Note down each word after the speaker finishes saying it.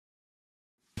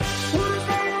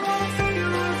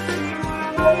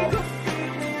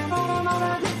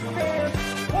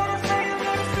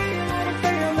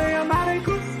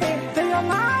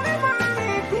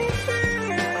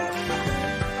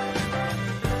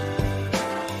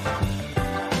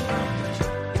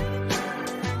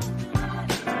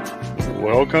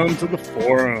Welcome to the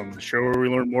Forum, the show where we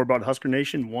learn more about Husker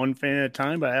Nation one fan at a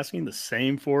time by asking the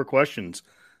same four questions.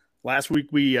 Last week,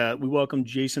 we welcomed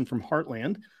Jason from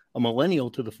Heartland, a millennial,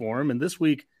 to the Forum, and this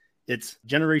week, it's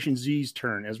Generation Z's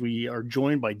turn as we are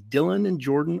joined by Dylan and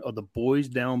Jordan of the Boys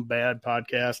Down Bad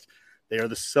podcast. They are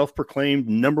the self-proclaimed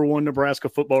 #1 Nebraska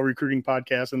football recruiting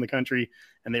podcast in the country,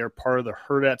 and they are part of the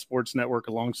Hurrdat Sports Network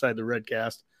alongside the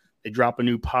Redcast. They drop a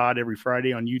new pod every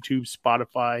Friday on YouTube,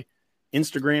 Spotify,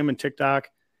 Instagram, and TikTok,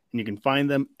 and you can find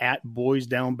them at Boys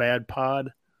Down Bad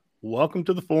Pod. Welcome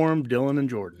to the Forum, Dylan and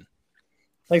Jordan.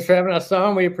 Thanks for having us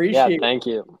on. We appreciate it. Thank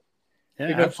you. Yeah,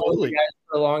 We've been absolutely. following you guys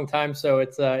for a long time, so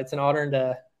it's an honor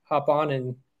to hop on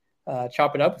and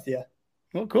chop it up with you.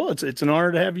 Well, cool. It's an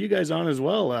honor to have you guys on as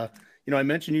well. I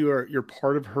mentioned you're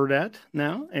part of Hurrdat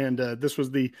now, and this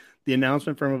was the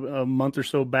announcement from a month or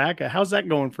so back. How's that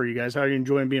going for you guys? How are you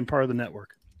enjoying being part of the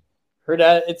network?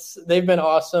 Hurrdat, they've been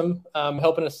awesome,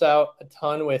 helping us out a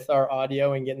ton with our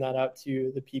audio and getting that out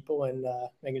to the people and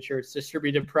making sure it's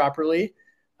distributed properly.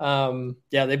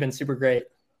 They've been super great.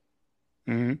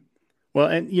 Mm-hmm. Well,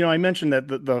 and I mentioned that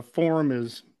the Forum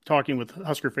is talking with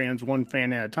Husker fans, one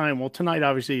fan at a time. Well, tonight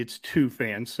obviously it's two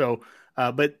fans. So,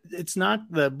 but it's not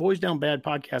the Boys Down Bad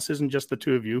podcast. Isn't just the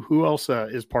two of you. Who else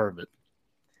is part of it?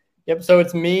 Yep. So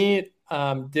it's me,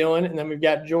 Dylan, and then we've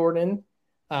got Jordan.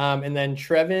 And then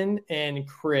Trevin and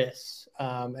Chris.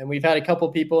 And we've had a couple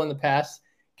people in the past,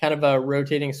 kind of a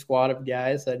rotating squad of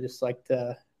guys that just like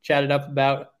to chat it up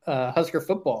about Husker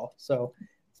football. So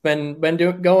it's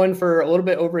been going for a little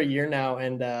bit over a year now,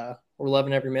 and we're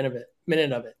loving every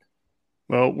minute of it.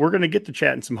 Well, we're going to get to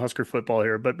chatting some Husker football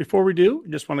here. But before we do,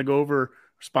 I just want to go over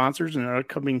sponsors and our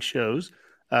upcoming shows.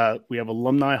 We have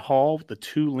Alumni Hall, the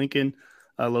two Lincoln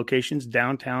locations,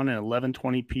 downtown at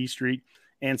 1120 P Street,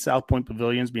 and South Point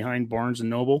Pavilions behind Barnes &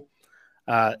 Noble.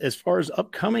 As far as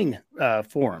upcoming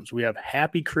forums, we have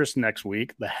Happy Chris next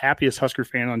week, the happiest Husker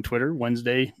fan on Twitter,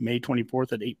 Wednesday, May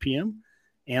 24th at 8 p.m.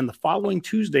 And the following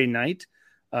Tuesday night,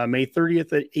 May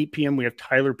 30th at 8 p.m., we have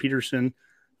Tyler Peterson,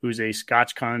 who's a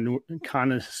Scotch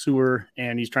connoisseur,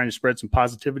 and he's trying to spread some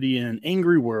positivity in an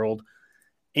angry world.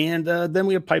 And then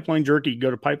we have Pipeline Jerky. Go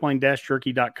to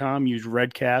pipeline-jerky.com, use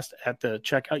Redcast at the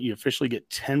checkout. You officially get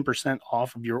 10%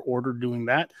 off of your order doing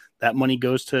that. That money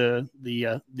goes to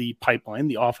the pipeline,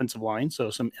 the offensive line. So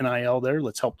some NIL there.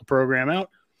 Let's help the program out.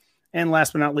 And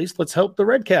last but not least, let's help the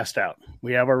Redcast out.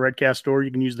 We have our Redcast store.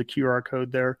 You can use the QR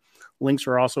code there. Links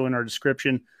are also in our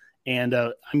description. And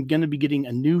I'm going to be getting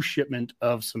a new shipment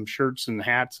of some shirts and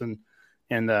hats and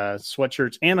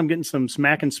sweatshirts, and I'm getting some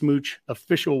Smack and Smooch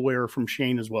official wear from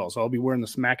Shane as well. So I'll be wearing the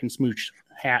Smack and Smooch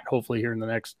hat hopefully here in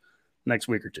the next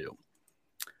week or two.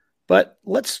 But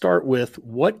let's start with,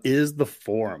 what is the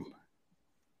Forum?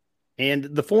 And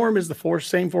the Forum is the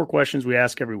same four questions we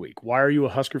ask every week. Why are you a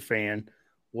Husker fan?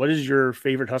 What is your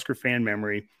favorite Husker fan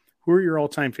memory? Who are your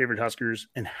all-time favorite Huskers?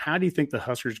 And how do you think the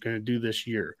Huskers are going to do this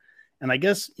year? And I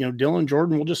guess, Dylan,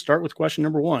 Jordan, we'll just start with question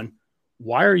number one.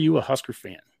 Why are you a Husker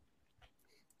fan?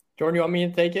 Jordan, you want me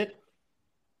to take it?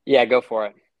 Yeah, go for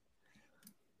it.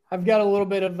 I've got a little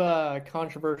bit of a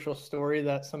controversial story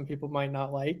that some people might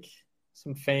not like,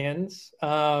 some fans.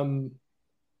 I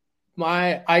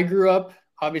grew up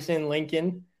obviously in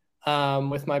Lincoln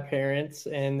with my parents,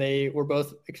 and they were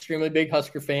both extremely big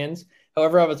Husker fans.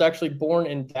 However, I was actually born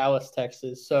in Dallas,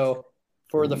 Texas. So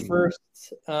for the first,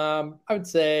 I would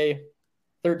say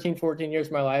 13, 14 years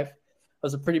of my life, I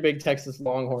was a pretty big Texas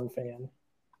Longhorn fan,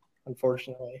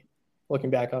 unfortunately, looking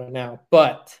back on it now.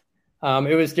 But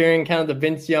it was during kind of the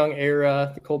Vince Young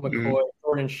era, the Colt McCoy,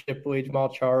 Jordan Shipley, Jamal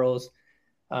Charles.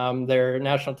 Their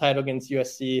national title against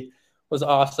USC was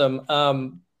awesome.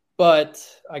 But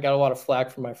I got a lot of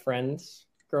flack from my friends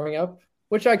growing up,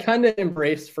 which I kind of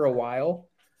embraced for a while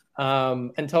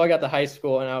until I got to high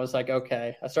school. And I was like,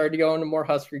 okay, I started to go into more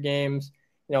Husker games.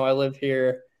 I live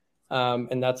here.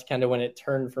 And that's kind of when it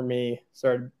turned for me,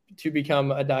 started to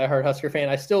become a diehard Husker fan.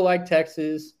 I still like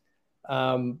Texas,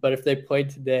 but if they played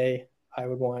today, I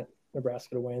would want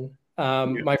Nebraska to win.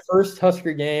 My first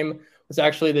Husker game was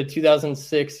actually the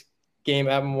 2006 game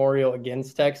at Memorial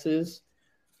against Texas,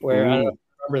 where I don't know if you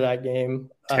remember that game.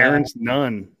 Terrence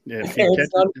Nunn. Yeah, Terrence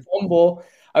Nunn fumble.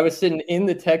 I was sitting in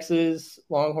the Texas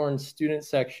Longhorn student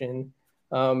section.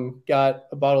 Got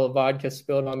a bottle of vodka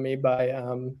spilled on me by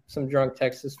some drunk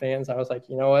Texas fans. I was like,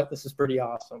 you know what? This is pretty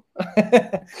awesome.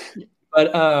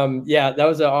 But, that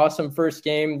was an awesome first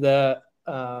game. The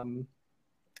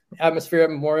Atmosphere at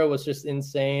Memorial was just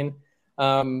insane.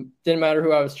 Didn't matter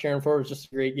who I was cheering for. It was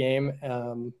just a great game.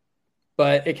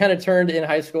 But it kind of turned in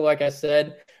high school, like I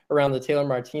said, around the Taylor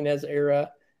Martinez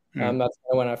era. That's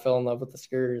when I fell in love with the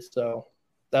Skurs. So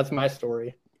that's my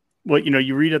story. Well,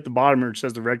 you read at the bottom where it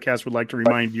says the Redcast would like to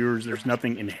remind viewers there's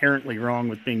nothing inherently wrong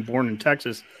with being born in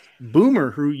Texas. Boomer,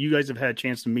 who you guys have had a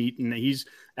chance to meet, and he's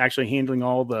actually handling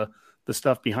all the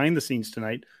stuff behind the scenes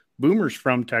tonight. Boomer's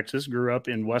from Texas, grew up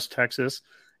in West Texas,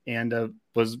 and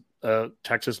was a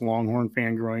Texas Longhorn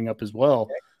fan growing up as well.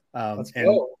 Let's and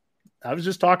go. I was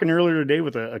just talking earlier today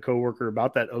with a coworker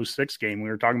about that 06 game. We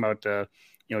were talking about,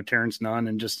 Terrence Nunn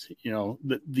and just,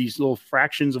 these little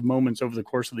fractions of moments over the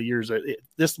course of the years.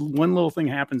 This one little thing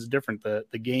happens different.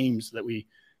 The games that we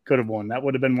could have won, that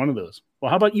would have been one of those. Well,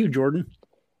 how about you, Jordan?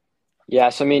 Yeah,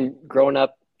 so I mean, growing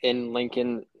up in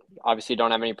Lincoln, obviously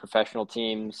don't have any professional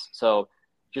teams. So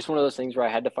just one of those things where I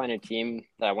had to find a team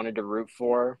that I wanted to root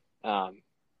for.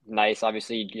 Nice.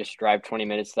 Obviously, you just drive 20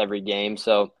 minutes to every game.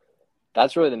 So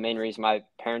that's really the main reason. My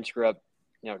parents grew up,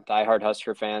 diehard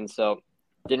Husker fans. So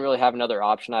didn't really have another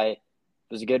option. I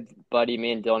was a good buddy.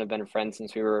 Me and Dylan have been friends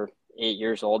since we were 8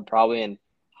 years old probably, and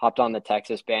hopped on the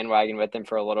Texas bandwagon with him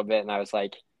for a little bit. And I was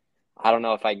like, I don't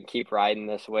know if I can keep riding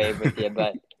this wave with you,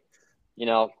 but,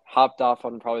 hopped off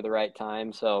on probably the right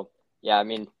time. So, yeah, I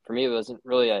mean, for me, it wasn't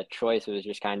really a choice. It was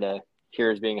just kind of here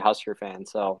as being a Husker fan.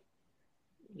 So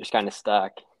just kind of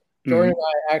stuck. Jordan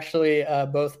and I actually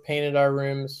both painted our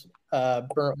rooms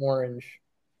burnt orange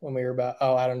when we were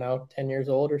about, 10 years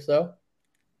old or so.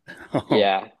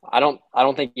 Yeah, I don't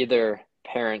think either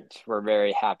parents were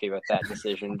very happy with that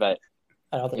decision, but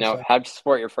I don't think so. Have to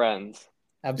support your friends.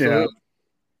 Absolutely.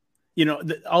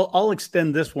 I'll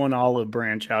extend this one olive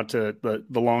branch out to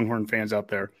the Longhorn fans out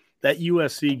there. That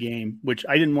USC game, which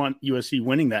I didn't want USC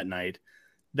winning that night,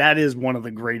 that is one of the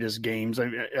greatest games.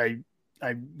 I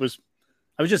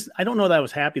don't know that I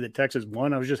was happy that Texas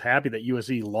won. I was just happy that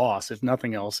USC lost, if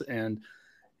nothing else. And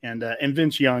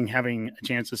Vince Young, having a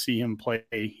chance to see him play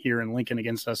here in Lincoln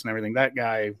against us and everything, that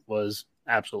guy was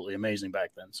absolutely amazing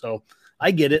back then. So I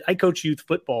get it. I coached youth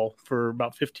football for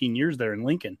about 15 years there in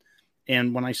Lincoln.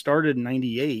 And when I started in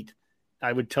 98,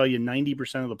 I would tell you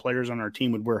 90% of the players on our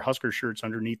team would wear Husker shirts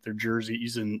underneath their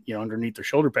jerseys and, underneath their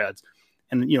shoulder pads.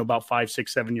 And, about 5,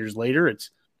 6, 7 years later,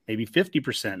 it's maybe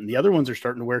 50%. And the other ones are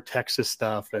starting to wear Texas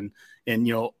stuff and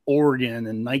Oregon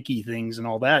and Nike things and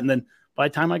all that. And then by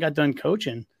the time I got done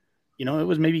coaching, it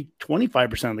was maybe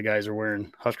 25% of the guys are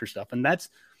wearing Husker stuff. And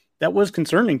that was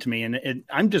concerning to me. And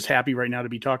I'm just happy right now to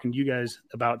be talking to you guys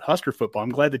about Husker football. I'm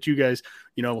glad that you guys,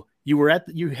 you were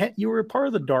a part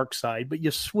of the dark side, but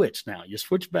you switched now. You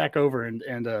switched back over,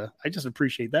 and I just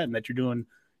appreciate that, and that you're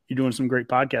doing some great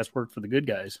podcast work for the good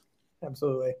guys.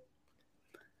 Absolutely.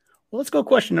 Well, let's go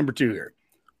question number 2 here.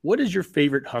 What is your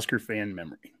favorite Husker fan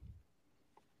memory?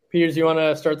 Peters, you want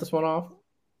to start this one off?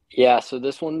 Yeah, so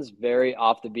this one's very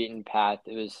off the beaten path.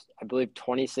 It was, I believe,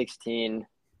 2016.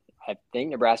 I think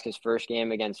Nebraska's first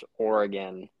game against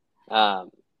Oregon.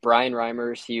 Brian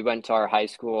Reimers, he went to our high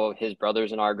school. His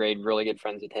brother's in our grade, really good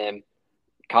friends with him.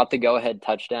 Caught the go-ahead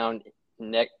touchdown,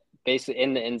 basically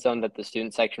in the end zone that the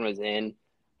student section was in.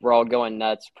 We're all going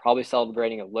nuts, probably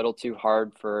celebrating a little too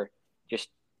hard for just,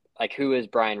 like, who is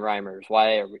Brian Reimers?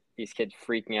 Why are these kids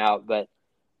freaking out? But,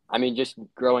 I mean, just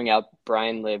growing up,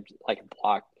 Brian lived like a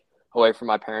block away from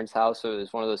my parents' house, so it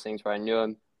was one of those things where I knew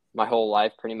him my whole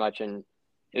life pretty much, and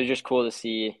it was just cool to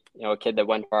see, a kid that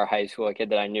went to our high school, a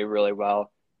kid that I knew really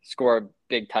well, score a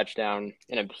big touchdown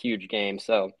in a huge game.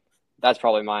 So that's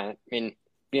probably mine. I mean,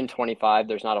 being 25,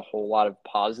 there's not a whole lot of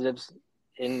positives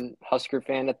in Husker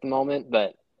fan at the moment,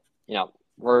 but,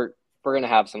 we're going to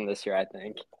have some this year, I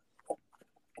think.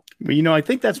 Well, I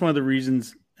think that's one of the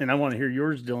reasons, and I want to hear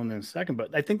yours, Dylan, in a second,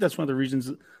 but I think that's one of the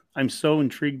reasons I'm so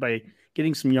intrigued by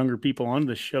getting some younger people on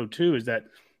this show too, is that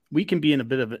we can be in a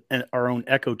bit of our own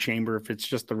echo chamber if it's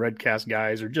just the Redcast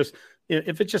guys, or just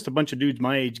if it's just a bunch of dudes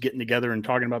my age getting together and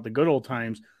talking about the good old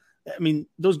times. I mean,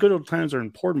 those good old times are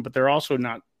important, but they're also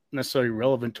not necessarily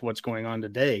relevant to what's going on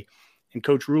today. And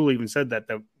Coach Rule even said that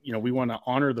we want to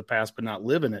honor the past but not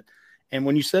live in it. And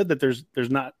when you said that there's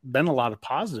not been a lot of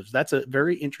positives, that's a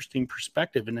very interesting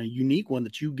perspective and a unique one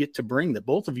that you get to bring, that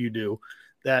both of you do,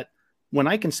 that when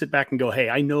I can sit back and go, hey,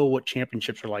 I know what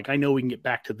championships are like. I know we can get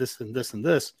back to this and this and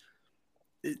this.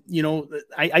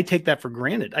 I take that for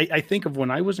granted. I think of when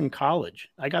I was in college.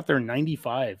 I got there in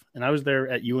 95, and I was there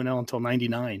at UNL until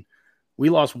 99. We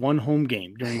lost one home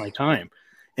game during my time.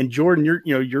 And Jordan,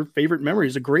 your favorite memory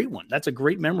is a great one. That's a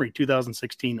great memory,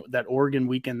 2016, that Oregon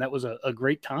weekend. That was a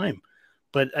great time.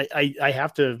 But I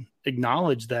have to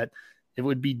acknowledge that it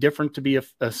would be different to be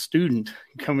a student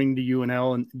coming to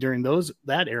UNL and during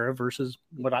that era versus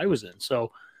what I was in.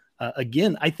 So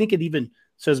again, I think it even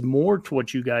says more to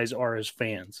what you guys are as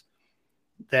fans.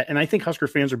 And I think Husker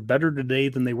fans are better today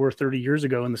than they were 30 years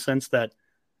ago in the sense that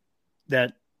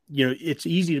it's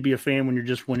easy to be a fan when you're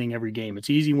just winning every game. It's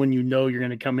easy when you know you're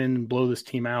going to come in and blow this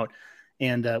team out.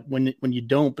 And when you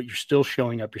don't, but you're still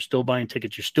showing up, you're still buying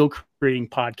tickets, you're still creating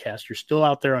podcasts, you're still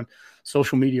out there on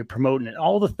social media promoting it,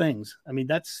 all the things. I mean,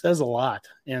 that says a lot.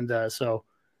 And so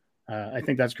I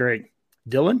think that's great.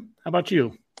 Dylan, how about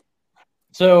you?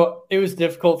 So it was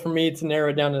difficult for me to narrow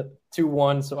it down to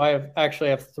one. So I actually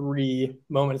have three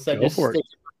moments that just stick in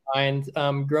my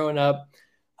mind growing up.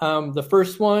 The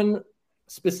first one,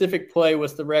 specific play,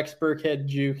 was the Rex Burkhead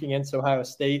juke against Ohio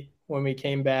State when we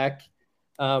came back.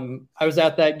 I was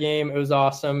at that game. It was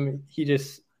awesome. He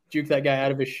just juked that guy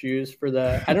out of his shoes for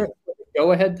the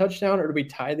go ahead touchdown, or did we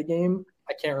tie the game?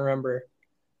 I can't remember.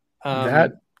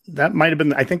 That might have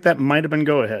been. I think that might have been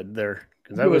go ahead there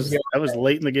because that was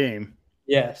late in the game.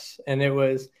 Yes, and it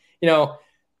was.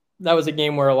 That was a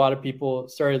game where a lot of people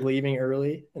started leaving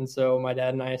early, and so my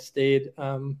dad and I stayed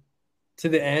to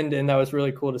the end, and that was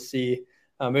really cool to see.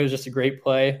 It was just a great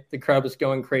play. The crowd was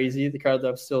going crazy. The crowd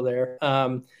that was still there.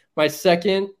 My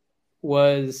second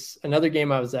was another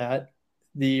game I was at,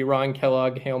 the Ron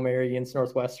Kellogg Hail Mary against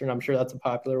Northwestern. I'm sure that's a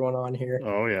popular one on here.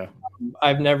 Oh, yeah.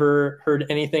 I've never heard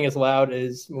anything as loud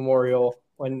as Memorial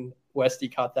when Westy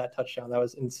caught that touchdown. That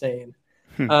was insane.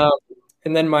 And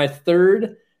then my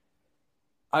third,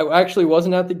 I actually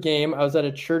wasn't at the game. I was at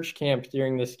a church camp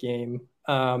during this game.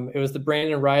 It was the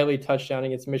Brandon Riley touchdown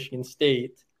against Michigan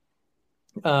State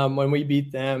when we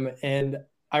beat them. And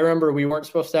I remember we weren't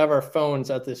supposed to have our phones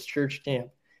at this church camp.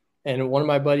 And one of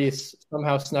my buddies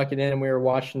somehow snuck it in and we were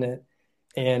watching it.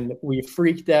 And we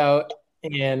freaked out.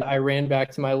 And I ran back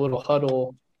to my little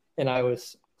huddle and I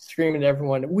was screaming to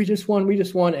everyone, we just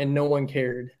won. And no one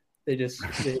cared. They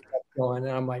kept going.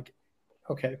 And I'm like,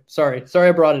 okay, sorry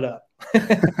I brought it up.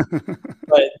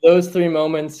 But those three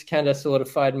moments kind of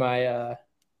solidified my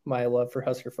my love for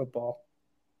Husker football.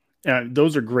 Yeah,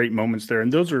 those are great moments there.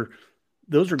 And those are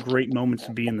great moments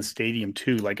to be in the stadium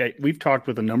too. Like we've talked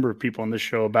with a number of people on this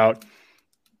show about,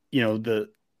 the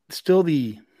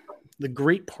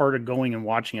great part of going and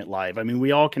watching it live. I mean,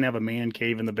 we all can have a man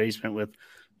cave in the basement with,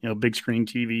 big screen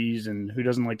TVs, and who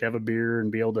doesn't like to have a beer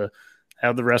and be able to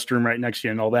have the restroom right next to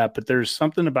you and all that. But there's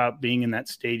something about being in that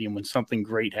stadium when something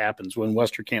great happens, when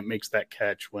Westerkamp makes that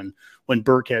catch, when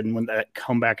Burkhead and when that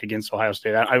comeback against Ohio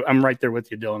State. I'm right there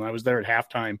with you, Dylan. I was there at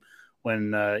halftime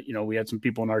when, we had some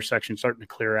people in our section starting to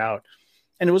clear out,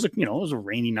 and it was a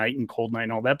rainy night and cold night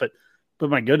and all that. But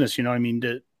my goodness,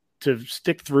 to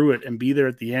stick through it and be there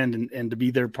at the end and to be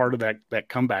there part of that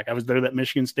comeback. I was there that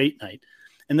Michigan State night.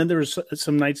 And then there was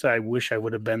some nights that I wish I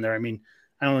would have been there. I mean,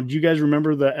 I don't know. Do you guys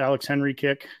remember the Alex Henry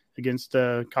kick against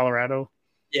Colorado?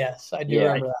 Yes, I do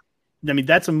remember that. I mean,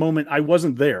 that's a moment. I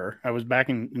wasn't there. I was back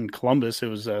in Columbus. It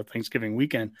was Thanksgiving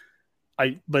weekend.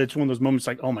 But it's one of those moments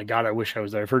like, oh my God, I wish I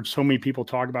was there. I've heard so many people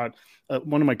talk about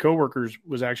one of my coworkers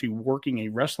was actually working a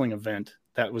wrestling event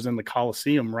that was in the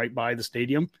Coliseum right by the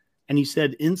stadium. And he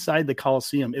said inside the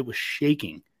Coliseum, it was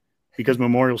shaking because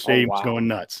Memorial Stadium was going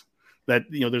nuts. That,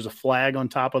 there's a flag on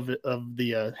top of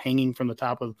the hanging from the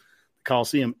top of the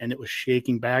Coliseum, and it was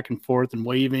shaking back and forth and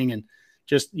waving, and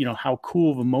just, how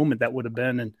cool of a moment that would have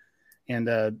been. And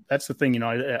that's the thing,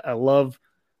 I love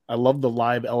the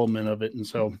live element of it. And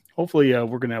so hopefully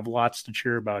we're going to have lots to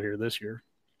cheer about here this year.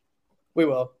 We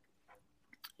will.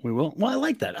 Well, I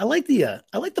like that. I like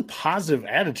the positive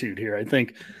attitude here. I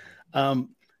think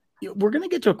we're going to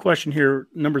get to a question here,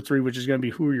 number 3, which is going to be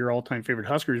who are your all-time favorite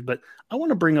Huskers. But I want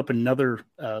to bring up another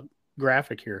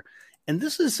graphic here. And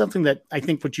this is something that I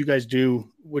think what you guys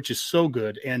do, which is so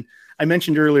good. And I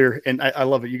mentioned earlier, and I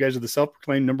love it. You guys are the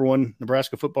self-proclaimed number 1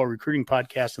 Nebraska football recruiting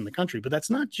podcast in the country. But that's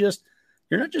not just –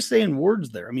 you're not just saying words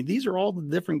there. I mean, these are all the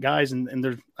different guys,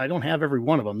 and I don't have every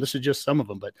one of them. This is just some of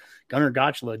them. But Gunnar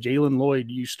Gotchla, Jalen Lloyd,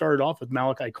 you started off with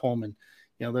Malachi Coleman.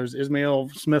 There's Ismail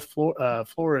Smith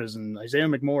Flores and Isaiah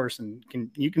McMorris, and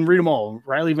you can read them all.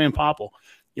 Riley Van Poppel.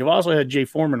 You've also had Jay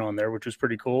Foreman on there, which was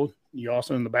pretty cool. You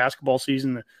also, in the basketball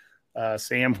season,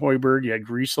 Sam Hoiberg, you had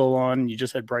Greasel on. You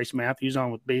just had Bryce Matthews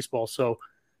on with baseball. So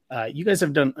you guys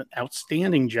have done an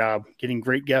outstanding job getting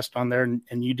great guests on there,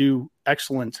 and you do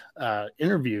excellent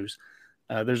interviews.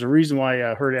 There's a reason why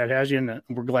Herdad has you, and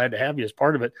we're glad to have you as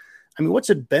part of it. I mean,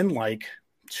 what's it been like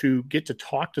to get to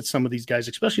talk to some of these guys,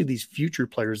 especially these future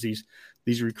players, these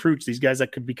recruits, these guys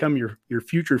that could become your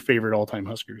future favorite all-time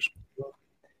Huskers?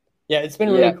 Yeah, it's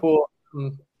been really cool.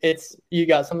 You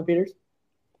got something, Peters?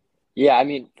 Yeah, I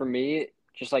mean, for me,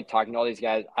 just like talking to all these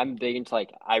guys, I'm big into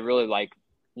like, I really like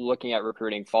looking at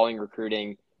recruiting, following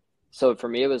recruiting. So for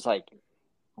me, it was like,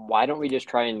 why don't we just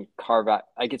try and carve out,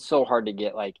 like, it's so hard to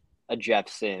get like a Jeff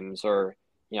Sims or,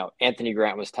 Anthony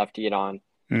Grant was tough to get on.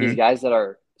 These guys that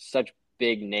are such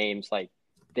big names, like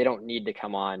they don't need to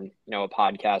come on, a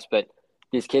podcast, but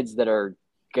these kids that are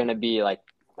going to be like,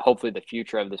 hopefully the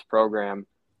future of this program,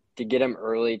 to get them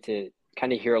early to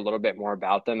kind of hear a little bit more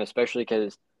about them, especially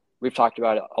because we've talked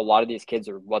about it, a lot of these kids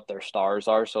are what their stars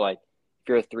are. So like if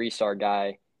you're a 3-star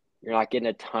guy, you're not getting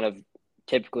a ton of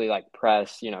typically like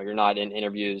press, you're not in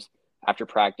interviews after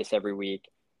practice every week.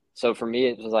 So for me,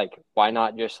 it was like, why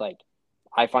not just like,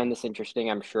 I find this interesting.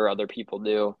 I'm sure other people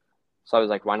do. So I was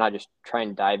like, why not just try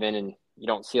and dive in? And you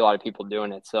don't see a lot of people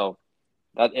doing it. So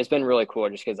it's been really cool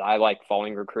just because I like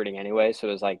following recruiting anyway. So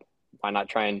it was like, why not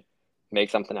try and make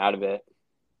something out of it?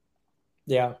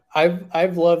 Yeah,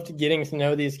 I've loved getting to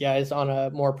know these guys on a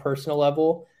more personal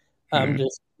level,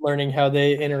 just learning how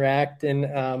they interact,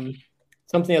 and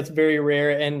something that's very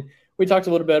rare. And we talked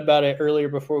a little bit about it earlier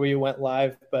before we went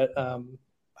live, but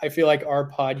I feel like our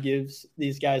pod gives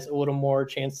these guys a little more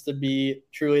chance to be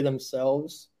truly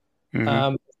themselves,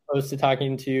 as opposed to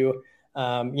talking to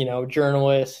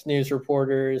journalists, news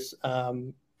reporters,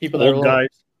 people that are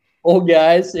old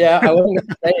guys. Yeah, I wasn't going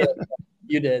to say it.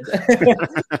 You did.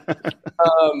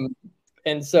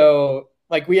 And so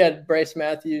like we had Bryce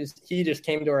Matthews, he just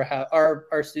came to our house,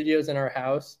 our studios in our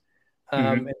house,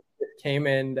 and came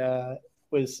and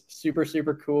was super,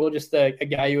 super cool. Just a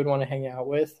guy you would want to hang out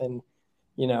with. And,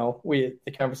 the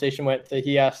conversation went to,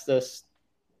 he asked us,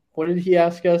 what did he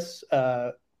ask us?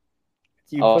 If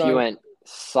you went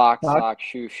sock,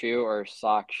 shoe, shoe, or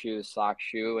sock,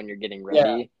 shoe, and you're getting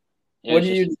ready. Yeah. What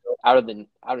do you do? Out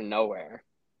of nowhere.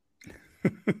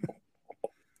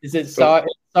 Is it sock,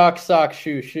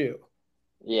 shoe, shoe?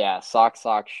 Yeah, sock,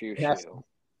 shoe, shoe.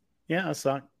 Yeah,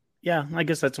 sock. Yeah, I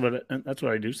guess that's what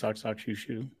I do. Sock, shoe,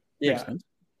 shoe. Yeah,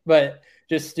 but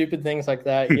just stupid things like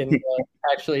that. You can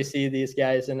actually see these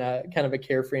guys in a kind of a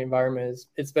carefree environment.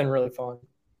 It's been really fun.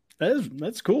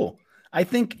 That's cool. I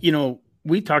think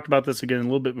we talked about this again a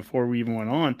little bit before we even went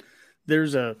on.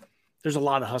 There's a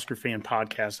lot of Husker fan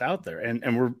podcasts out there,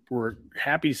 and we're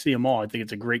happy to see them all. I think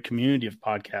it's a great community of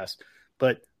podcasts,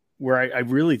 but where I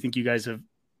really think you guys have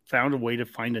found a way to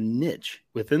find a niche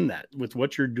within that, with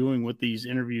what you're doing with these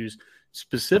interviews,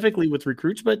 specifically with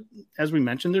recruits. But as we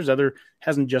mentioned,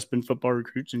 hasn't just been football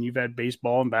recruits, and you've had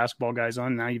baseball and basketball guys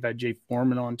on. Now you've had Jay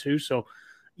Foreman on too. So,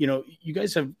 you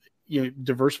guys have,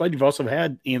 diversified. You've also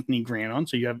had Anthony Grant on.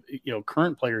 So you have,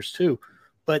 current players too,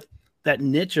 but that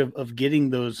niche of getting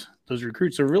those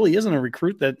recruits, there really isn't a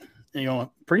recruit that,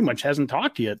 pretty much hasn't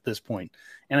talked to you at this point.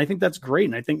 And I think that's great.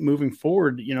 And I think moving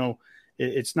forward,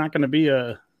 it's not going to be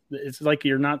it's like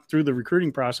you're not through the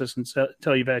recruiting process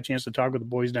until you've had a chance to talk with the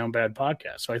Boys Down Bad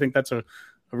podcast. So I think that's a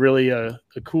really a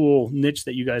cool niche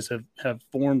that you guys have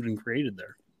formed and created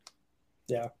there.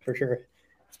 Yeah, for sure.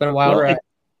 It's been a while ride.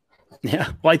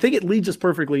 Yeah. Well, I think it leads us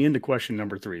perfectly into question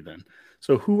number 3 then.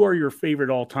 So who are your favorite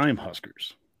all-time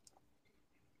Huskers?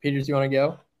 Peters, you want to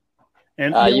go?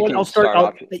 And I'll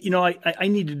start. I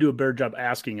need to do a better job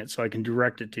asking it so I can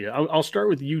direct it to you. I'll start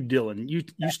with you, Dylan.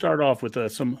 You start off with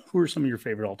who are some of your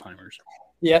favorite all-timers?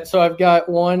 Yeah, so I've got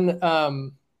one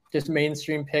just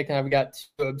mainstream pick, and I've got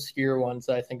 2 obscure ones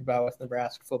that I think about with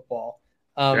Nebraska football.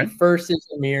 Okay. First is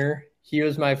Amir. He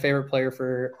was my favorite player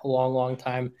for a long, long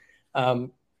time.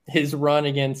 His run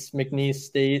against McNeese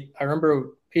State. I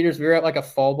remember, Peters, we were at like a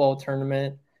fall ball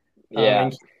tournament.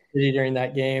 In City during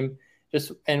that game.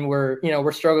 And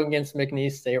we're struggling against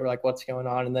McNeese State. We're like, what's going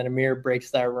on? And then Amir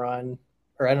breaks that run,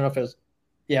 or I don't know if it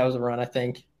was a run, I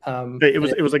think.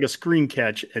 It was like a screen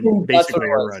catch and basically a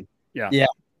run. Yeah.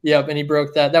 Yep. And he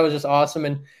broke that. That was just awesome.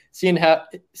 And seeing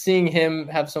him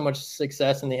have so much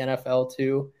success in the NFL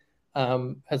too,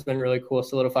 has been really cool.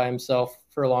 Solidify himself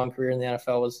for a long career in the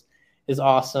NFL is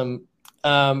awesome.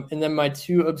 And then my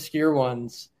 2 obscure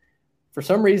ones, for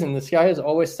some reason, this guy has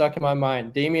always stuck in my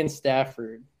mind. Damian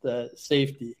Stafford, the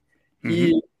safety.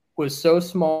 He was so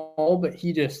small, but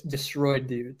he just destroyed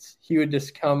dudes. He would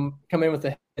just come in with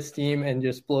his team and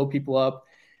just blow people up.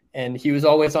 And he was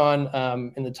always on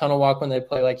in the tunnel walk when they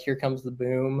play like Here Comes the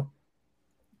Boom.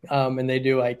 And they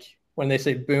do like, when they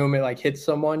say boom, it like hits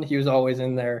someone. He was always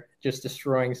in there just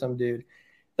destroying some dude.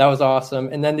 That was awesome.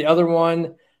 And then the other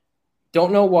one,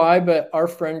 don't know why, but our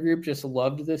friend group just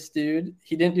loved this dude.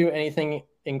 He didn't do anything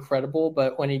incredible,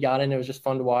 but when he got in, it was just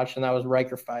fun to watch, and that was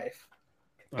Riker Fife.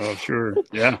 Oh, sure.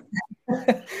 Yeah.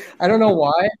 I don't know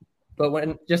why, but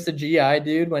when just a GI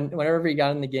dude, whenever he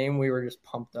got in the game, we were just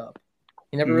pumped up.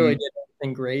 He never really did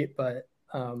anything great, but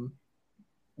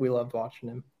we loved watching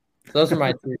him. So those are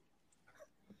my three.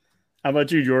 How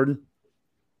about you, Jordan?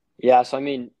 Yeah, so I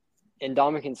mean,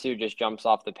 Ndamukong Suh just jumps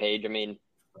off the page. I mean,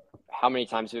 how many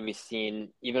times have we seen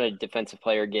even a defensive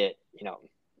player get,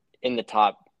 in the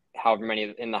top, however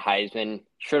many in the Heisman?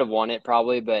 Should have won it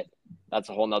probably, but that's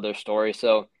a whole nother story.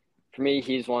 So for me,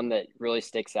 he's one that really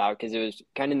sticks out because it was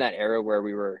kind of in that era where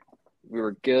we were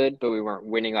good, but we weren't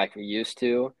winning like we used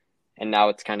to. And now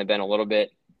it's kind of been a little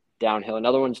bit downhill.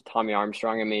 Another one's Tommy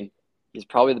Armstrong. I mean, he's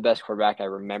probably the best quarterback I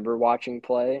remember watching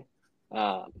play.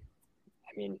 And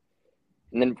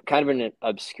then kind of an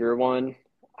obscure one.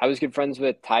 I was good friends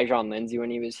with Tyjon Lindsey when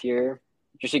he was here.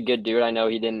 Just a good dude. I know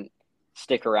he didn't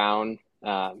stick around.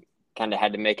 Kind of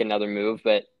had to make another move,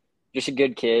 but just a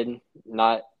good kid.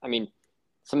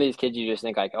 Some of these kids you just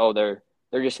think like, oh, they're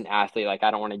just an athlete. Like,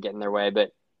 I don't want to get in their way,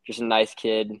 but just a nice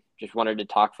kid. Just wanted to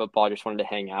talk football. Just wanted to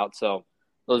hang out. So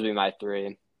those would be my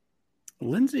three.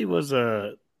 Lindsey was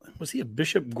he a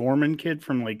Bishop Gorman kid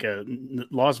from like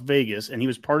Las Vegas, and he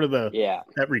was part of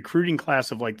that recruiting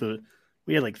class of like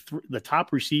we had like the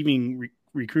top receiving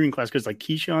recruiting class because like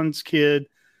Keyshawn's kid,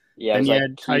 and you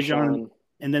had Tyjon,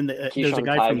 and then there's a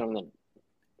guy the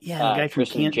guy from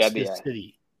Kansas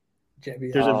City.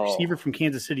 There's a receiver from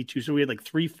Kansas City too. So we had like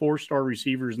 3 4-star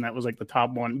receivers, and that was like the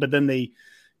top one. But then they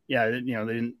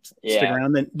didn't stick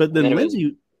around. But then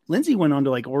Lindsey went on to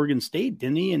like Oregon State,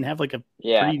 didn't he? And have like a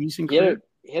pretty decent career.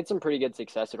 He had some pretty good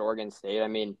success at Oregon State. I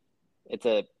mean, it's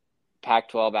a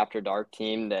Pac-12 after dark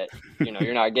team that,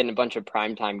 you're not getting a bunch of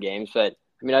primetime games. But,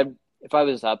 I mean, if I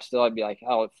was up still, I'd be like,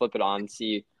 oh, flip it on,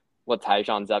 see what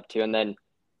Tyjon's up to. And then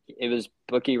it was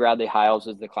Bookie Radley Hiles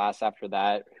was the class after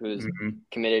that who was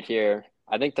committed here.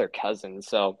 I think they're cousins.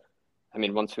 So, I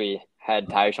mean, once we had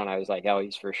Tyjon, I was like, oh,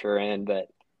 he's for sure in. But,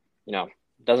 it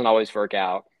doesn't always work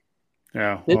out.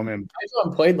 Yeah. Tyjon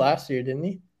played last year, didn't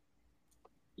he?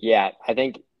 Yeah, I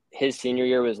think his senior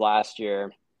year was last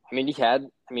year. I mean, he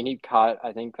caught,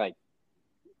 I think, like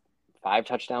 5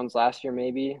 touchdowns last year,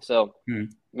 maybe. So, I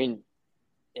mean,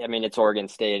 it's Oregon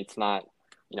State. It's not,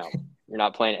 you're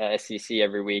not playing SEC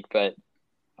every week, but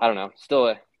I don't know. Still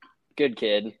a good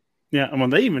kid. Yeah,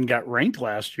 and they even got ranked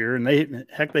last year, and they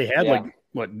had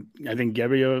I think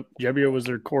Gebbia was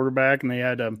their quarterback, and they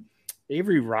had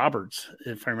Avery Roberts,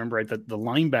 if I remember right, the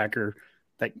linebacker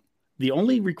that. The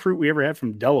only recruit we ever had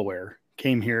from Delaware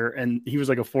came here, and he was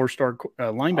like a 4-star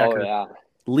linebacker. Oh, yeah.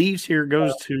 Leaves here,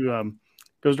 goes to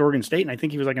Oregon State, and I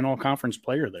think he was like an all-conference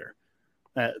player there.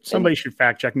 Somebody should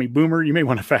fact check me. Boomer, you may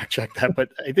want to fact check that, but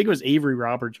I think it was Avery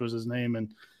Roberts was his name,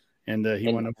 and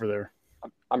he went over there.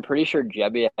 I'm pretty sure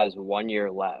Gebbia has 1 year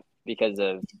left because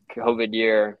of COVID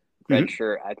year,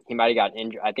 redshirt. He might have got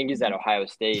injured. I think he's at Ohio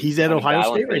State. He's at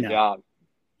Ohio State right now. Job.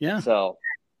 Yeah. So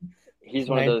he's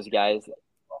one of those guys.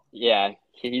 Yeah,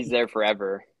 he's there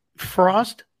forever.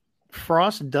 Frost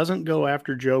doesn't go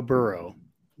after Joe Burrow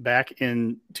back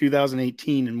in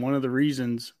 2018, and one of the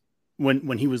reasons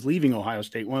when he was leaving Ohio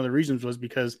State, one of the reasons was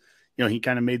because he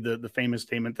kind of made the famous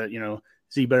statement that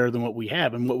is he better than what we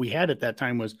have, and what we had at that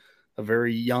time was a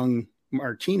very young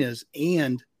Martinez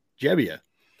and Gebbia,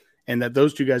 and that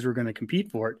those two guys were going to compete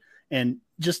for it. And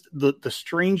just the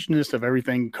strangeness of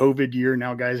everything, COVID year,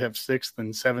 now guys have 6th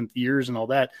and 7th years and all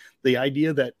that. The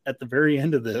idea that at the very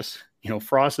end of this,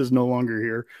 Frost is no longer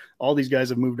here. All these guys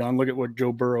have moved on. Look at what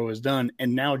Joe Burrow has done.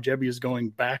 And now Gebbia is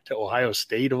going back to Ohio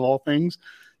State, of all things,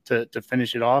 to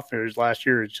finish it off. His last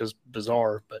year, it's just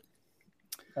bizarre. But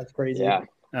that's crazy. Yeah.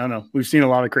 I don't know. We've seen a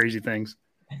lot of crazy things.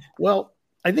 Well,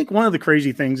 I think one of the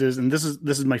crazy things is, and this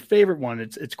is my favorite one.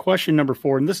 It's question number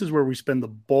 4, and this is where we spend the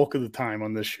bulk of the time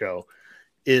on this show.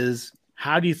 Is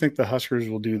how do you think the Huskers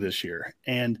will do this year?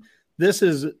 And this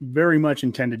is very much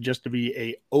intended just to be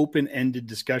a open-ended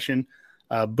discussion.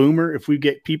 Boomer, if we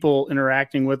get people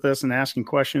interacting with us and asking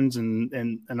questions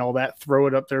and all that, throw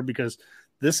it up there because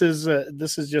this is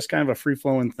just kind of a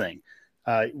free-flowing thing.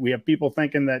 We have people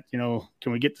thinking that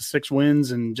can we get to 6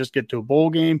 wins and just get to a bowl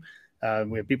game?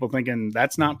 We have people thinking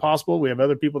that's not possible. We have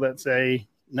other people that say,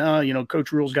 no,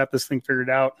 Coach Rule's got this thing figured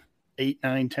out, 8,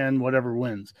 9, 10, whatever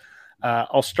wins.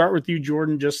 I'll start with you,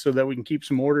 Jordan, just so that we can keep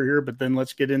some order here, but then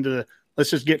let's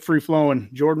just get free flowing.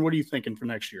 Jordan, what are you thinking for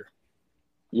next year?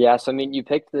 Yeah. So, I mean, you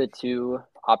picked the 2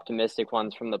 optimistic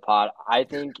ones from the pod. I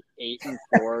think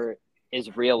 8-4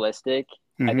 is realistic.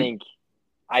 I think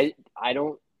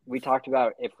we talked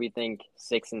about if we think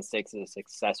 6-6 is a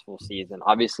successful season.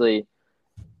 Obviously,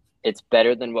 it's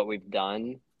better than what we've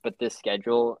done, but this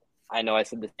schedule, I know I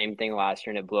said the same thing last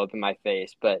year and it blew up in my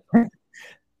face, but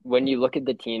when you look at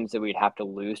the teams that we'd have to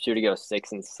lose to go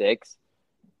 6-6,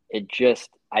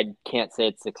 I can't say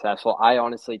it's successful. I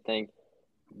honestly think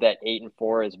that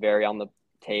 8-4 is very on the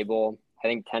table. I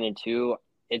think 10-2.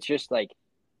 It's just like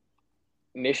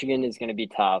Michigan is going to be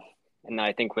tough, and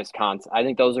I think Wisconsin. I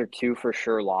think those are two for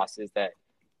sure losses that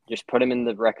just put them in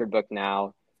the record book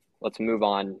now. Let's move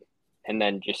on, and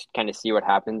then just kind of see what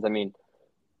happens. I mean,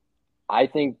 I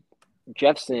think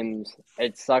Jeff Sims.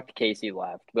 It sucked Casey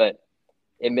left, but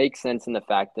it makes sense in the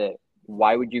fact that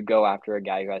why would you go after a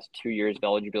guy who has 2 years of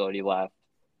eligibility left,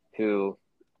 who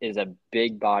is a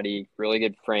big body, really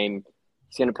good frame.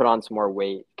 He's going to put on some more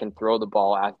weight, can throw the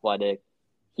ball, athletic.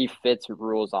 He fits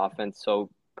Rhule's offense so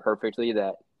perfectly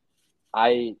that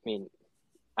I mean,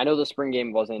 I know the spring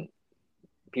game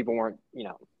people weren't,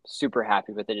 super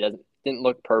happy with it. It didn't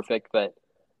look perfect, but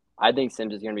I think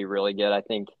Sims is going to be really good. I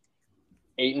think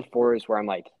 8-4 is where I'm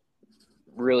like,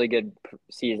 really good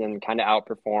season, kind of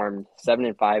outperformed.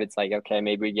 7-5, it's like, okay,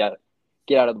 maybe we get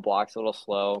out of the blocks a little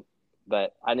slow,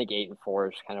 but I think 8-4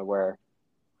 is kind of where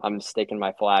I'm sticking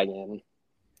my flag in.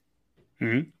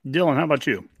 Mm-hmm. Dylan, how about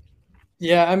you?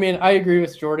 Yeah, I mean, I agree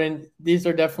with Jordan. These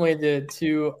are definitely the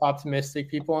two optimistic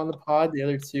people on the pod. The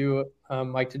other two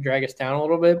like to drag us down a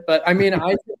little bit. But, I mean, I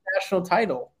think national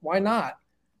title. Why not?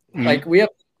 Mm-hmm. Like, we have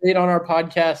it on our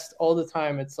podcast all the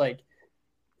time. It's like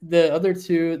the other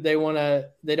two, they don't want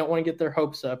to get their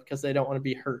hopes up because they don't want to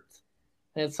be hurt.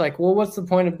 And it's like, well, what's the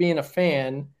point of being a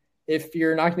fan if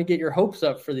you're not going to get your hopes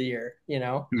up for the year?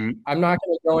 Mm-hmm. I'm not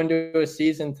going to go into a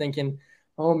season thinking,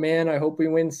 oh, man, I hope we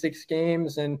win 6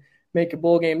 games and make a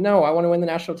bowl game. No, I want to win the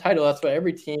national title. That's what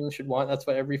every team should want. That's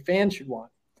what every fan should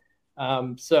want.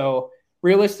 So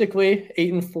realistically,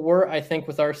 8-4, I think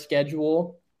with our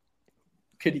schedule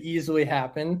could easily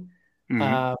happen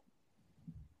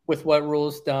with what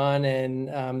Rhule's done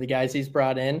and the guys he's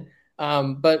brought in.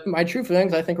 But my true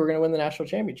feelings, I think we're going to win the national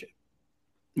championship.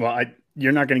 Well,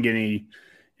 you're not going to get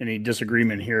any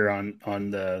disagreement here on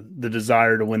the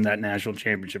desire to win that national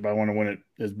championship. I want to win it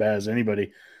as bad as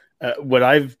anybody. What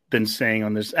I've been saying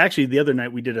on this, actually, the other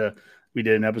night we did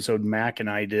an episode. Mac and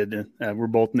I did. We're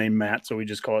both named Matt, so we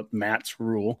just call it Matt's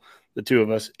Rule, the two of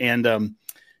us. And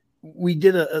we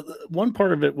did one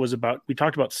part of it was about, we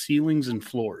talked about ceilings and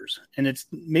floors, and it's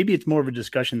more of a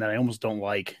discussion that I almost don't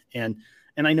like. And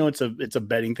I know it's a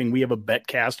betting thing. We have a bet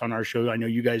cast on our show. I know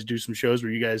you guys do some shows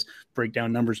where you guys break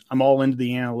down numbers. I'm all into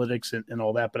the analytics and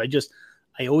all that, but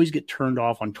I always get turned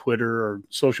off on Twitter or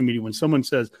social media when someone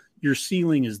says your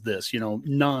ceiling is this,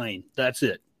 9, that's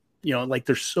it. Like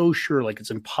they're so sure, like it's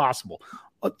impossible.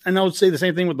 And I would say the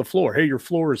same thing with the floor. Hey, your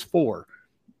floor is 4.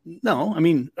 No, I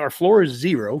mean, our floor is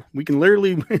 0. We can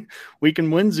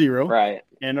win 0. Right.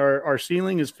 And our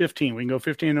ceiling is 15. We can go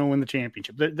 15-0 and win the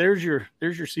championship. There's your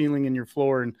ceiling and your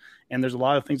floor. And there's a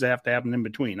lot of things that have to happen in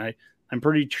between. I'm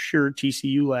pretty sure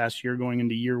TCU last year, going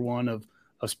into year 1 of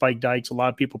Spike Dykes, a lot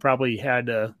of people probably had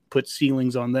to put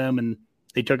ceilings on them, and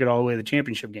they took it all the way to the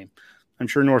championship game. I'm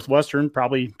sure Northwestern,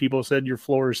 probably people said your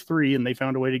floor is 3, and they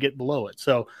found a way to get below it.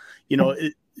 So,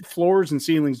 floors and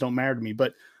ceilings don't matter to me.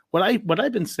 But what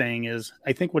I've been saying is,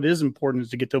 I think what is important is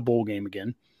to get to a bowl game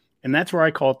again. And that's where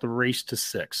I call it the race to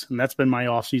 6. And that's been my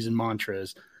offseason mantra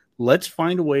is let's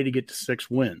find a way to get to 6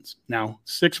 wins. Now,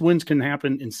 6 wins can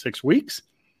happen in 6 weeks,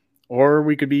 or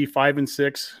we could be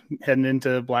 5-6 heading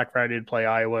into Black Friday to play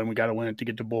Iowa, and we got to win it to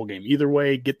get to bowl game. Either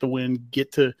way, get the win,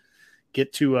 get to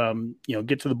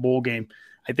the bowl game.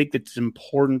 I think that's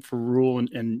important for Rhule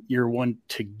in year 1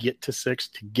 to get to 6,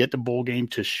 to get to bowl game,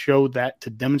 to show that, to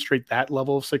demonstrate that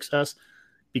level of success,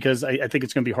 because I think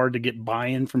it's going to be hard to get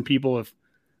buy-in from people. If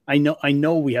I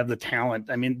know we have the talent.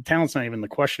 I mean, talent's not even the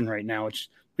question right now. It's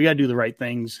we got to do the right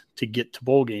things to get to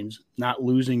bowl games, not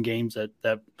losing games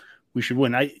that we should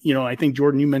win. I think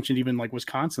Jordan, you mentioned even like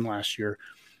Wisconsin last year,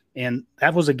 and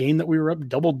that was a game that we were up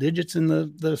double digits in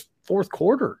the fourth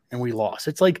quarter and we lost.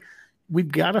 It's like,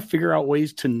 we've got to figure out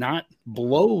ways to not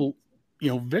blow,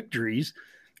 victories.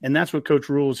 And that's what Coach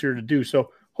Rhule is here to do.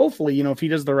 So hopefully, if he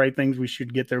does the right things, we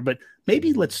should get there, but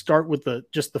maybe let's start with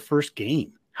just the first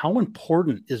game. How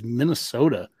important is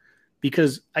Minnesota?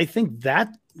 Because I think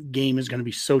that game is going to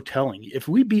be so telling. If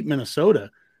we beat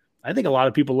Minnesota, I think a lot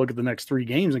of people look at the next 3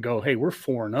 games and go, hey, we're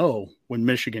 4-0 when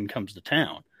Michigan comes to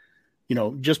town,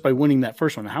 just by winning that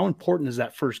first one. How important is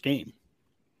that first game?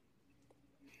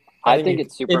 I think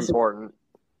it's super important.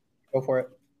 Go for it.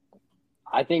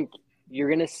 I think you're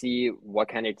going to see what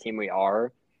kind of team we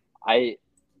are.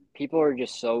 People are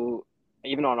just so,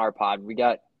 even on our pod, we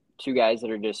got 2 guys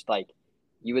that are just like,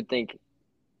 you would think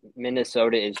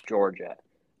Minnesota is Georgia.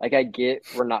 Like I think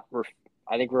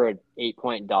we're an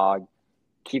 8-point dog.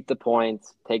 Keep the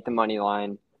points, take the money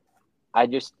line. I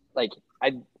think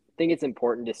it's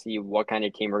important to see what kind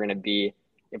of team we're going to be.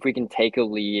 If we can take a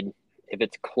lead, if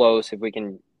it's close, if we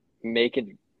can make it,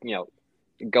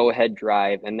 go-ahead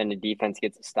drive, and then the defense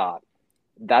gets a stop.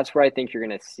 That's where I think you're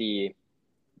going to see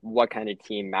what kind of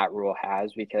team Matt Rule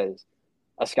has, because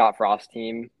a Scott Frost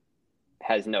team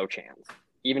has no chance.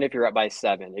 Even if you're up by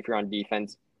 7, if you're on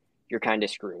defense, you're kind of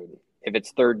screwed. If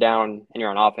it's third down and you're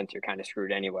on offense, you're kind of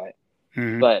screwed anyway.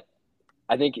 Mm-hmm. But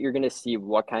I think you're going to see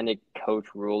what kind of coach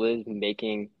Rule is,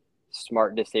 making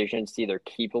smart decisions to either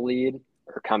keep a lead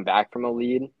or come back from a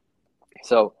lead.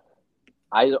 So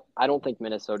I don't think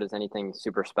Minnesota is anything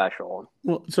super special.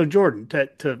 Well, so Jordan,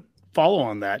 to follow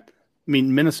on that, I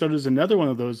mean, Minnesota's another one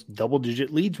of those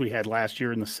double-digit leads we had last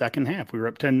year in the second half. We were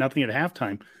up 10-0 at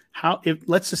halftime.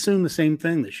 Let's assume the same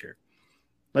thing this year.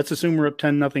 Let's assume we're up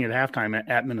 10-0 at halftime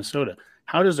at Minnesota.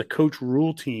 How does a Coach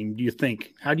Rule team, do you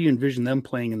think, how do you envision them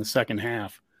playing in the second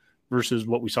half versus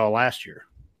what we saw last year?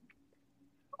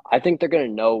 I think they're going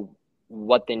to know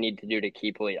what they need to do to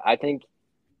keep a lead. I think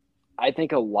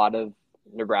a lot of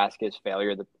Nebraska's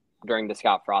failure during the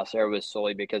Scott Frost era was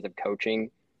solely because of coaching.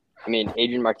 I mean,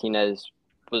 Adrian Martinez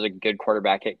was a good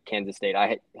quarterback at Kansas State.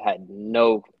 I thought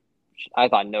no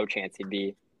chance he'd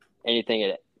be anything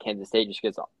at Kansas State, just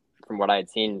because from what I had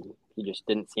seen, he just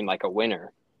didn't seem like a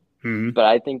winner. Mm-hmm. But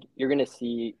I think you're going to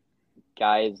see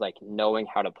guys like knowing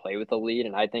how to play with the lead,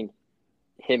 and I think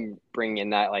him bringing in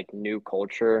that like new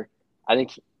culture. I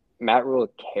think Matt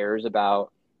Rule cares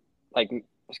about, like,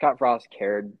 Scott Frost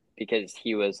cared because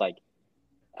he was like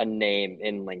a name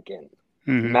in Lincoln.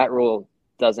 Mm-hmm. Matt Rule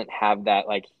doesn't have that.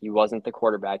 Like, he wasn't the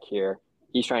quarterback here.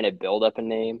 He's trying to build up a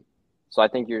name. So I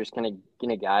think you're just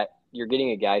getting a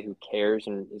guy who cares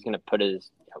and is going to put his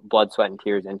blood, sweat, and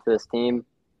tears into this team.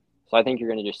 So I think you're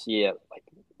going to just see a like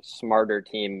smarter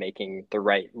team making the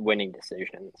right winning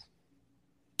decisions.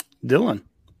 Dylan.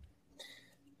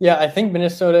 Yeah, I think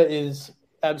Minnesota is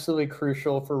absolutely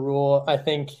crucial for Rule. I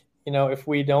think, if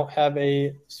we don't have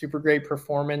a super great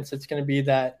performance, it's going to be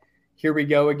that here we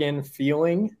go again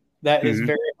feeling that is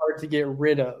very hard to get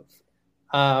rid of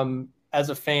as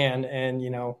a fan. And,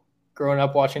 growing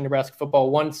up watching Nebraska football,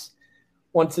 once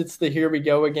it's the here we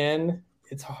go again,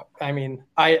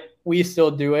 we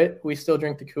still do it. We still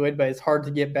drink the Kool-Aid, but it's hard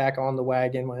to get back on the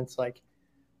wagon when it's like,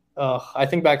 I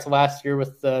think back to last year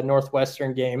with the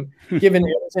Northwestern game, given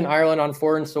it was in Ireland on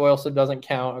foreign soil, so it doesn't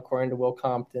count according to Will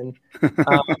Compton.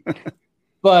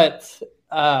 But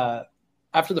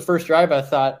after the first drive, I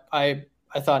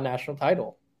thought national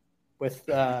title with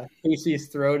Casey's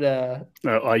throw to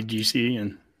IGC.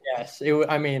 And yes,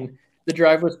 the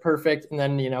drive was perfect. And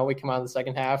then, we come out in the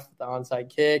second half, the onside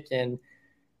kick, and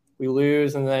we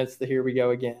lose, and then it's the here we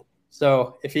go again.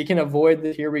 So if he can avoid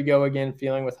the here we go again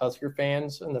feeling with Husker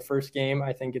fans in the first game,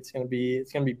 I think it's going to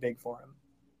be big for him.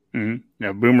 Mm-hmm.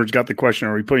 Now, Boomer's got the question: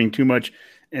 are we putting too much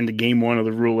into game one of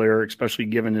the Rule era, especially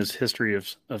given his history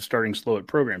of starting slow at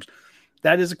programs?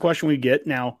 That is a question we get.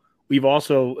 Now, we've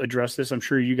also addressed this. I'm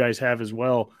sure you guys have as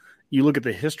well. You look at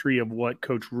the history of what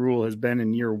Coach Rule has been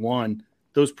in year one.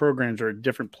 Those programs are at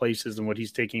different places than what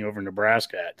he's taking over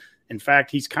Nebraska at. In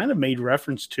fact, he's kind of made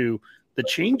reference to the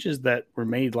changes that were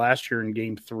made last year in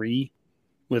game 3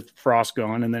 with Frost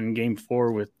gone, and then in game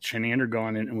 4 with Shenander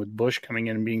gone and with Bush coming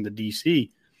in and being the DC.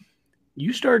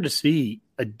 You started to see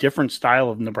a different style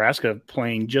of Nebraska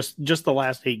playing just the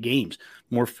last 8 games,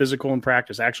 more physical in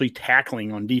practice, actually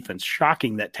tackling on defense.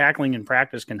 Shocking that tackling in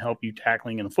practice can help you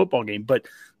tackling in a football game. But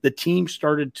the team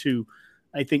started to,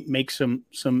 I think, make some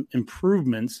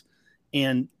improvements.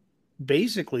 And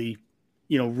basically,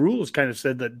 Rule has kind of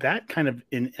said that kind of,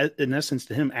 in essence,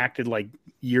 to him, acted like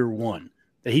year one.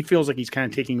 That he feels like he's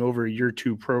kind of taking over a year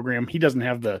 2 program. He doesn't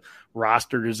have the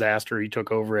roster disaster he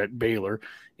took over at Baylor.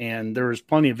 And there was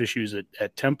plenty of issues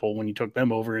at Temple when he took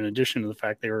them over, in addition to the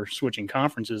fact they were switching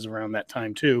conferences around that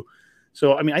time too.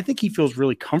 So, I think he feels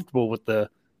really comfortable with the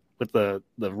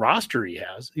roster he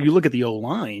has. You look at the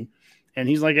O-line, and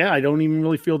he's like, yeah, I don't even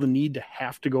really feel the need to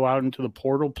have to go out into the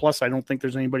portal. Plus, I don't think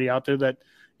there's anybody out there that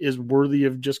is worthy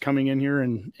of just coming in here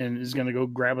and is going to go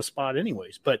grab a spot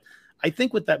anyways. But I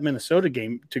think with that Minnesota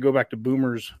game, to go back to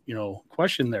Boomer's,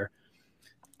 question there,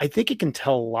 I think it can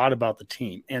tell a lot about the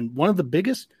team. And one of the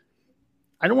biggest,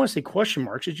 I don't want to say question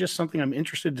marks, it's just something I'm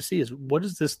interested to see is what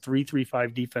is this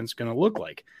 3-3-5 defense going to look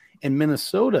like? And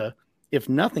Minnesota, if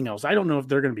nothing else, I don't know if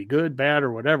they're going to be good, bad,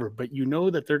 or whatever, but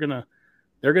that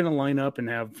they're going to line up and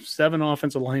have 7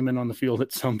 offensive linemen on the field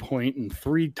at some point and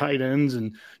 3 tight ends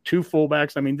and 2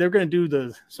 fullbacks. They're going to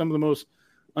do some of the most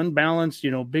unbalanced,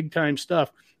 big time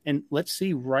stuff. And let's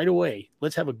see right away,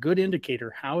 let's have a good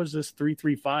indicator. How is this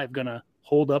 3-3-5 going to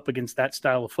hold up against that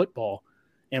style of football?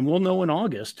 And we'll know in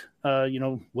August,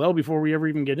 well before we ever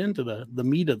even get into the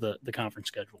meat of the conference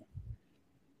schedule.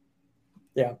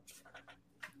 Yeah.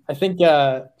 I think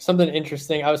something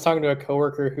interesting. I was talking to a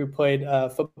coworker who played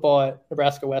football at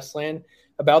Nebraska Wesleyan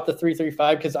about the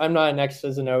 3-3-5 because I'm not an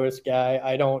X's and O's guy.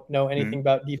 I don't know anything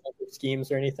about defensive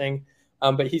schemes or anything.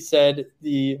 But he said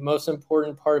the most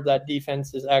important part of that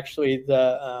defense is actually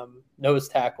the nose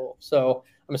tackle. So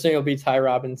I'm assuming it'll be Ty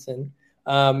Robinson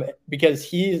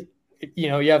because you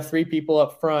have three people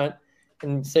up front,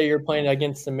 and say you're playing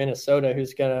against the Minnesota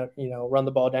who's going to, run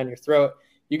the ball down your throat.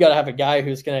 You got to have a guy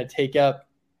who's going to take up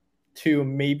 2,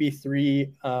 maybe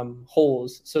 3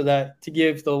 holes so that to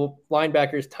give the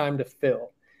linebackers time to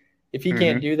fill. If he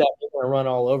can't do that, he's going to run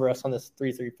all over us on this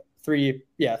 3-3-5.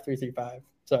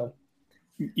 So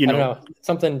I don't know,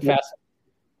 something fascinating.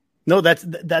 No, that's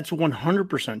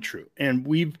 100% true. And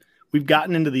we've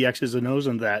gotten into the X's and O's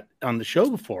on that on the show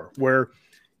before, where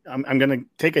I'm going to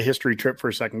take a history trip for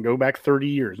a second, go back 30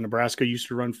 years. Nebraska used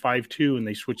to run 5-2 and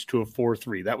they switched to a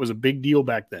 4-3. That was a big deal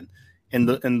back then. And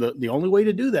the only way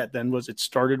to do that then was it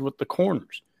started with the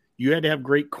corners. You had to have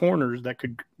great corners that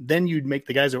could – then you'd make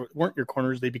the guys that weren't your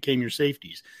corners, they became your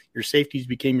safeties. Your safeties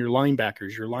became your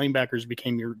linebackers. Your linebackers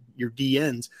became your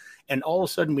DNs. And all of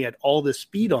a sudden we had all this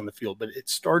speed on the field, but it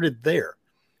started there.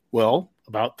 Well,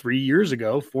 about 4 years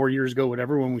ago,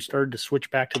 whatever, when we started to switch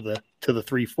back to the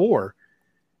 3-4,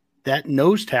 that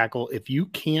nose tackle, if you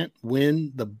can't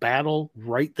win the battle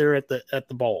right there at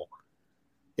the ball,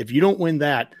 if you don't win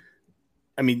that –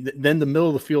 I mean, then the middle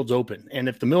of the field's open. And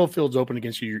if the middle of the field's open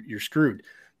against you, you're screwed.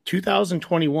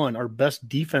 2021, our best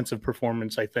defensive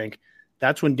performance, I think,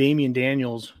 that's when Damian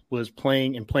Daniels was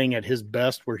playing at his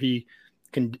best, where he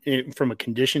can, from a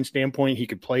condition standpoint, he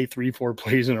could play 3-4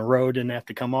 plays in a row, didn't have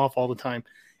to come off all the time.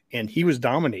 And he was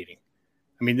dominating.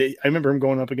 I mean, I remember him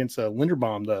going up against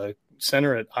Linderbaum, the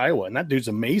center at Iowa, and that dude's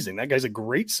amazing. That guy's a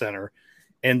great center.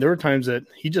 And there were times that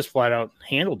he just flat out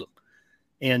handled him.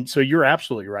 And so you're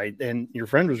absolutely right. And your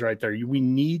friend was right there. We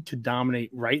need to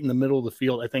dominate right in the middle of the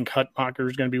field. I think Hutmacher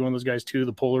is going to be one of those guys too,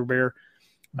 the polar bear.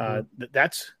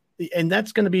 That's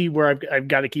going to be where I've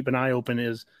got to keep an eye open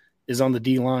is on the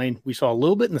D-line. We saw a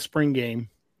little bit in the spring game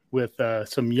with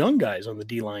some young guys on the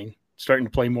D-line starting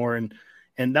to play more. And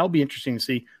that'll be interesting to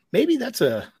see. Maybe that's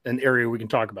an area we can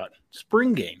talk about.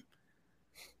 Spring game.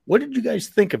 What did you guys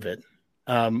think of it?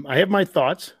 I have my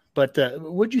thoughts. But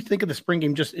what did you think of the spring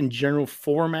game just in general,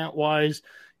 format-wise,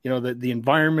 the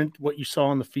environment, what you saw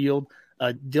on the field?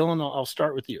 Dylan, I'll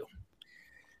start with you.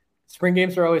 Spring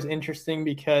games are always interesting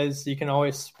because you can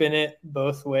always spin it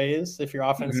both ways. If your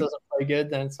offense doesn't play good,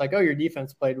 then it's like, oh, your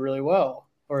defense played really well.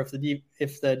 Or if the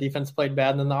defense played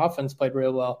bad, then the offense played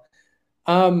really well.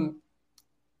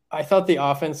 I thought the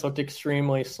offense looked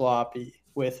extremely sloppy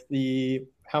with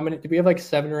how many? Did we have like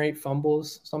 7 or 8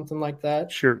 fumbles, something like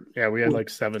that? Sure. Yeah, we had like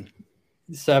 7.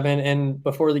 7. And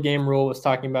before the game, Rule was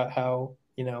talking about how,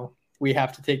 we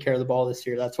have to take care of the ball this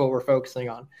year. That's what we're focusing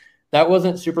on. That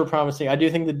wasn't super promising. I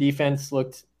do think the defense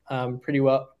looked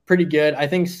pretty good. I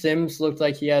think Sims looked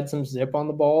like he had some zip on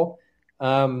the ball.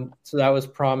 So that was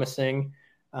promising.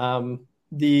 The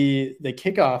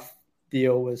kickoff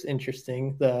deal was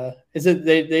interesting.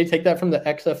 They take that from the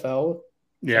XFL?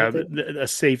 Yeah, a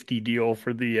safety deal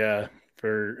for the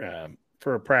for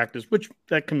a practice, which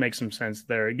that can make some sense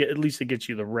there. At least it gets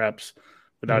you the reps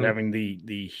without having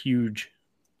the huge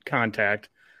contact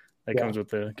that comes with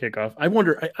the kickoff. I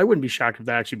wonder. I wouldn't be shocked if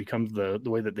that actually becomes the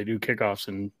way that they do kickoffs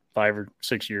in 5 or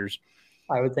 6 years.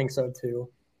 I would think so too.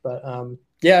 But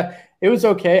yeah, it was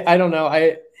okay. I don't know.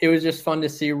 It was just fun to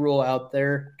see Rule out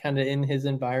there, kind of in his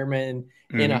environment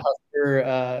and in a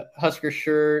Husker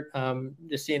shirt,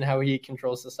 just seeing how he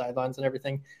controls the sidelines and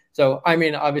everything. So, I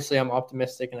mean, obviously I'm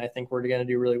optimistic and I think we're going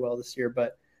to do really well this year,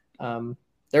 but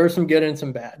there was some good and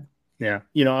some bad. Yeah.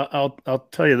 I'll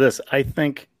tell you this. I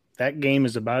think that game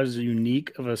is about as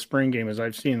unique of a spring game as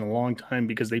I've seen in a long time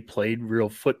because they played real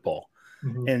football.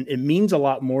 And it means a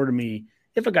lot more to me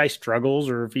if a guy struggles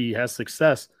or if he has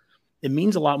success. It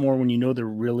means a lot more when they're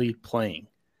really playing.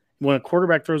 When a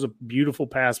quarterback throws a beautiful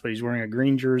pass, but he's wearing a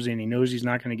green jersey and he knows he's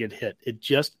not going to get hit, it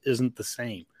just isn't the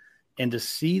same. And to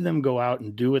see them go out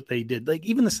and do what they did, like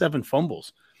even the 7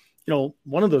 fumbles,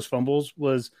 one of those fumbles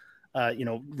was,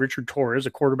 Richard Torres,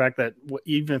 a quarterback that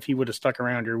even if he would have stuck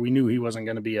around here, we knew he wasn't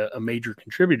going to be a major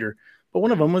contributor. But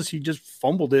one of them was he just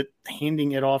fumbled it,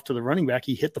 handing it off to the running back.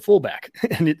 He hit the fullback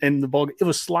and the ball, it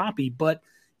was sloppy, but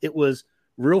it was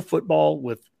real football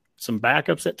with some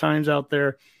backups at times out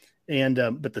there. And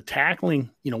but the tackling,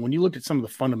 when you look at some of the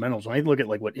fundamentals, when I look at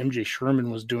like what MJ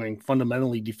Sherman was doing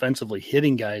fundamentally defensively,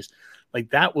 hitting guys,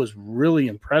 like that was really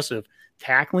impressive.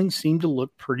 Tackling seemed to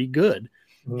look pretty good.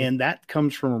 And that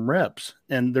comes from reps.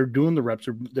 And they're doing the reps.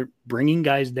 They're bringing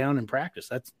guys down in practice.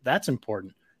 That's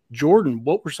important. Jordan,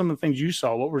 what were some of the things you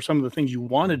saw? What were some of the things you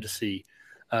wanted to see,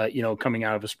 coming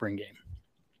out of a spring game?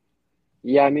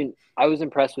 Yeah, I mean, I was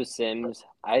impressed with Sims.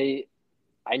 I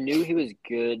knew he was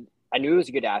good. I knew he was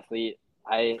a good athlete.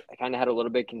 I kind of had a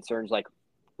little bit concerns like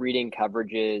reading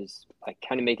coverages, like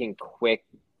kind of making quick,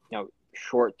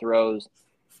 short throws.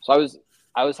 So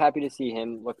I was happy to see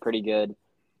him look pretty good.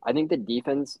 I think the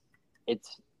defense,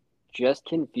 it's just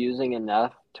confusing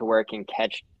enough to where it can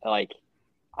catch, like,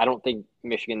 I don't think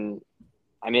Michigan,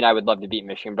 I mean, I would love to beat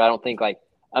Michigan, but I don't think like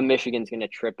a Michigan's going to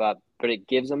trip up, but it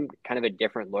gives them kind of a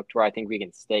different look to where I think we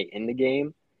can stay in the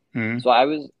game. Mm-hmm. So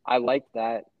I liked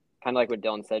that, kind of like what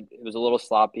Dylan said. It was a little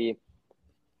sloppy.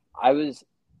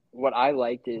 What I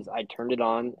liked is I turned it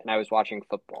on and I was watching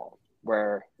football,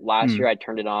 where last year I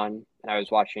turned it on and I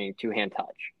was watching two-hand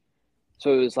touch.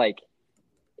 So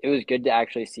it was good to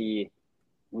actually see,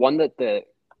 one, that the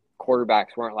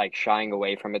quarterbacks weren't like shying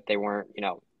away from it. They weren't,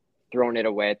 throwing it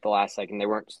away at the last second. They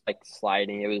weren't like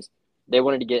sliding. They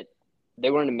wanted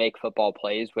to make football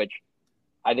plays, which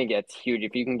I think that's huge.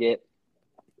 If you can get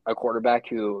a quarterback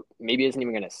who maybe isn't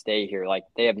even going to stay here, like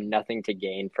they have nothing to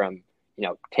gain from,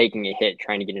 taking a hit,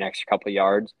 trying to get an extra couple of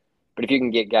yards. But if you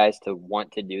can get guys to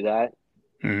want to do that,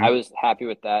 I was happy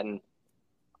with that. And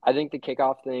I think the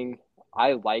kickoff thing,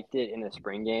 I liked it in the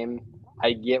spring game.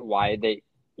 I get why they,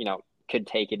 could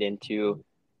take it into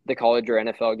the college or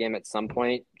NFL game at some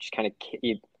point, just kind of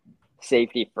keep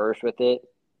safety first with it.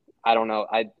 I don't know.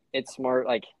 It's smart.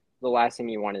 Like, the last thing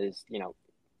you want is,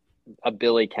 a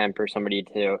Billy Kemp or somebody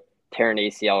to tear an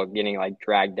ACL getting like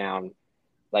dragged down.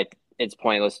 Like, it's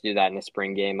pointless to do that in a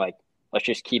spring game. Like, let's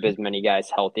just keep as many guys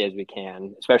healthy as we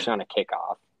can, especially on a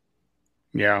kickoff.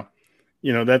 Yeah.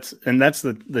 That's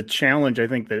the challenge I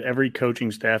think that every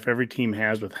coaching staff, every team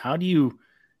has with how do you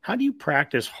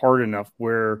practice hard enough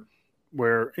where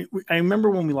I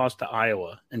remember when we lost to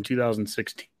Iowa in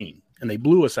 2016 and they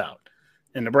blew us out.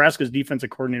 And Nebraska's defensive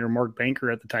coordinator, Mark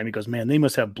Banker, at the time, he goes, man, they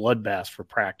must have bloodbaths for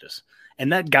practice.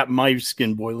 And that got my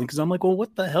skin boiling because I'm like, well,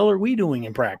 what the hell are we doing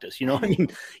in practice?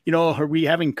 Are we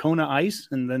having Kona ice?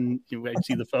 And then I'd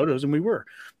see the photos and we were.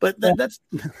 But that's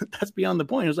beyond the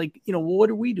point. It was like, well, what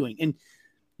are we doing? And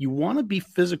you want to be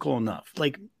physical enough.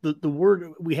 Like the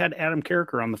word, we had Adam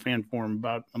Carricker on the fan forum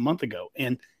about a month ago,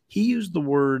 and he used the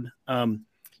word,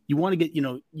 you want to get,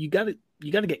 you got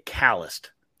to get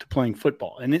calloused to playing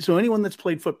football. And so anyone that's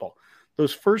played football,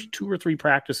 those first 2 or 3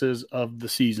 practices of the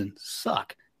season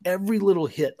suck. Every little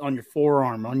hit on your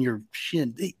forearm, on your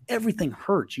shin, everything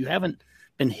hurts. You haven't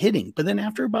been hitting. But then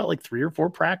after about like 3 or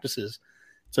 4 practices,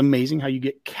 it's amazing how you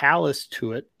get callous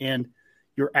to it and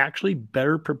you're actually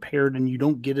better prepared and you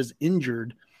don't get as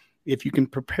injured if you can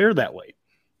prepare that way.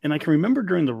 And I can remember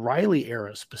during the Riley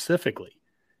era specifically,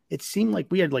 it seemed like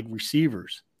we had like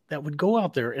receivers that would go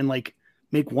out there and like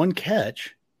make one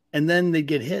catch and then they'd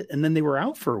get hit and then they were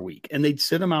out for a week and they'd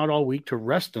sit them out all week to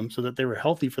rest them so that they were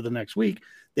healthy for the next week.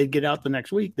 They'd get out the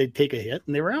next week, they'd take a hit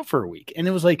and they were out for a week. And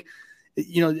it was like,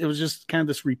 it was just kind of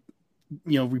this,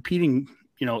 repeating,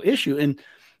 issue. And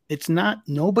it's not,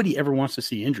 nobody ever wants to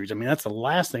see injuries. I mean, that's the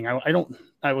last thing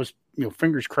I was,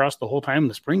 fingers crossed the whole time in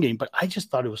the spring game, but I just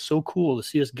thought it was so cool to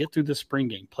see us get through the spring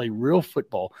game, play real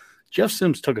football. Jeff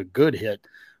Sims took a good hit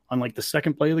on like the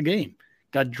second play of the game,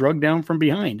 got drugged down from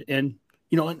behind. And,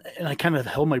 and I kind of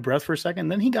held my breath for a second.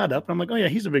 Then he got up and I'm like, oh yeah,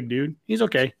 he's a big dude. He's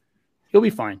okay. He'll be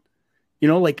fine. I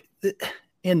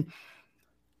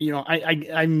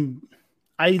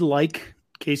like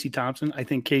Casey Thompson. I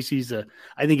think he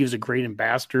was a great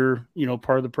ambassador,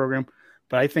 part of the program.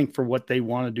 But I think for what they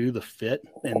want to do, the fit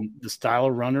and the style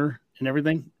of runner and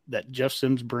everything that Jeff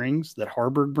Sims brings, that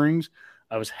Haarberg brings,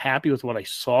 I was happy with what I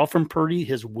saw from Purdy,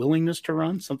 his willingness to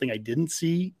run, something I didn't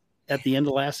see at the end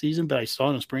of last season, but I saw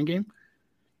in the spring game.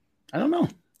 I don't know.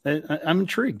 I'm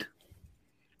intrigued.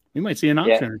 We might see an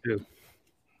option or two.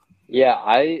 Yeah,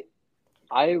 I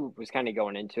was kind of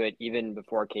going into it even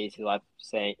before Casey left,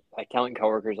 saying, like, telling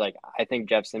coworkers, like, I think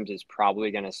Jeff Sims is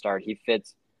probably going to start. He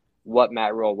fits what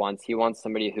Matt Rhule wants. He wants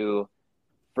somebody who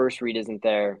first read isn't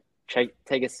there, take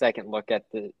a second look at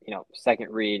the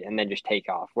second read, and then just take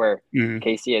off. Where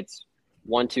Casey, it's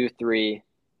 1, 2, 3,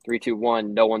 3, 2,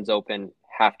 1, no one's open,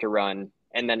 have to run,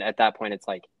 and then at that point it's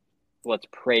like, let's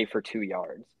pray for 2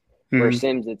 yards. Where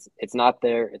Sims, it's not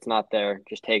there,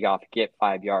 just take off, get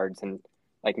 5 yards, and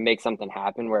like make something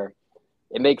happen. Where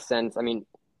it makes sense. I mean,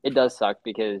 it does suck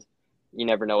because you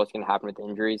never know what's going to happen with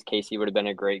injuries. Casey would have been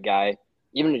a great guy,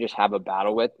 even to just have a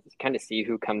battle with, kind of see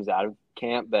who comes out of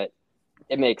camp. But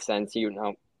it makes sense,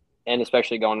 and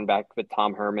especially going back with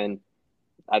Tom Herman,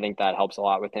 I think that helps a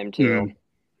lot with him too.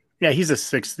 Yeah, he's a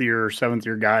 6th year, 7th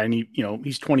year guy, and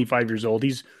he's 25 years old.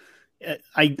 He's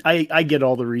I get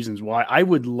all the reasons why. I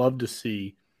would love to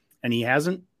see, and he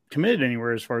hasn't committed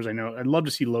anywhere as far as I know. I'd love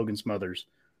to see Logan Smothers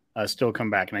still come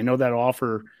back. And I know that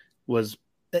offer was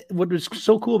what was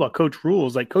so cool about Coach Rule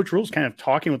is like Coach Rule's kind of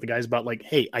talking with the guys about like,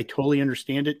 hey, I totally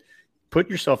understand it. Put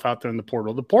yourself out there in the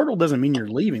portal. The portal doesn't mean you're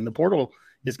leaving. The portal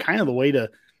is kind of the way to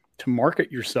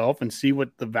market yourself and see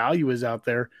what the value is out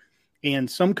there. And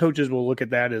some coaches will look at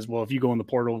that as, well, if you go in the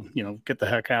portal, get the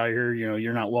heck out of here.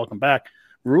 You're not welcome back.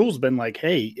 Rule's been like,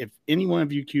 hey, if any one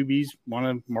of you QBs want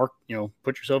to mark,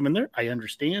 put yourself in there, I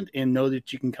understand and know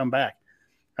that you can come back.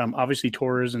 Obviously,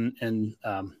 Torres and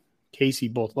Casey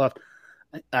both left.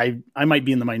 I might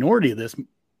be in the minority of this.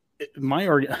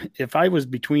 If I was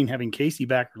between having Casey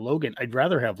back or Logan, I'd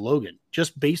rather have Logan,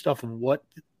 just based off of what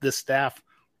the staff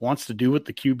wants to do with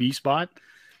the QB spot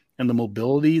and the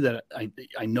mobility that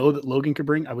I know that Logan could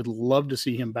bring. I would love to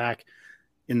see him back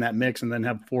in that mix and then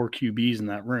have 4 QBs in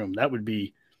that room. That'd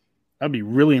be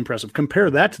really impressive.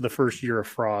 Compare that to the first year of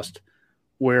Frost,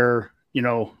 where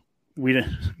we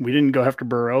didn't go after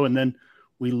Burrow, and then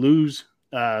we lose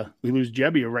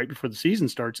Jebbia right before the season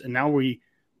starts, and now we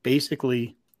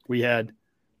had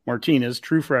Martinez,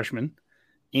 true freshman.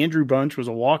 Andrew Bunch was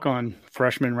a walk-on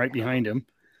freshman right behind him.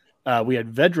 We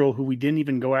had Vedral, who we didn't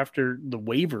even go after the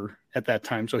waiver at that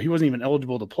time, so he wasn't even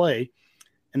eligible to play.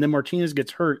 And then Martinez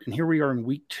gets hurt, and here we are in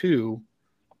week 2.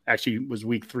 Actually, it was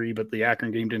week 3, but the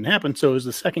Akron game didn't happen. So it was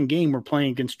the second game we're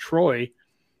playing against Troy,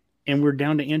 and we're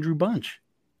down to Andrew Bunch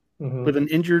with an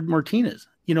injured Martinez.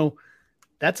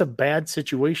 That's a bad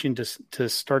situation to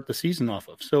start the season off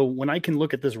of. So when I can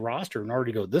look at this roster and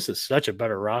already go, this is such a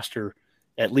better roster,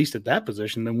 at least at that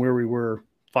position, than where we were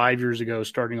 5 years ago,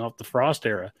 starting off the Frost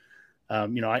era.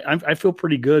 I feel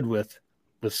pretty good with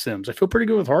Sims. I feel pretty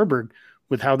good with Harburg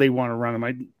with how they want to run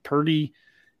them. Purdy,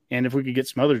 and if we could get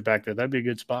some others back there, that'd be a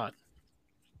good spot.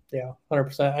 Yeah,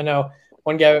 100%. I know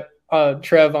one guy,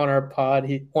 Trev, on our pod,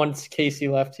 once Casey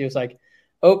left, he was like,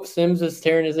 "Oh, Sims is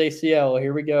tearing his ACL.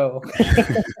 Here we go."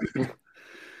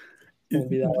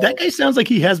 That guy sounds like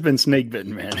he has been snake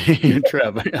bitten, man.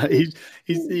 Trev,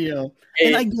 he's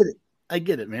and I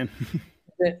get it, man.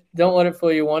 Don't let it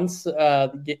fool you. Once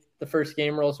the first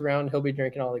game rolls around, he'll be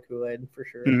drinking all the Kool-Aid for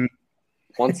sure. Mm-hmm.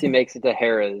 Once he makes it to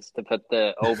Harrah's to put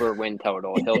the over win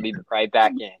total, he'll be right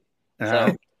back in.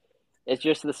 So it's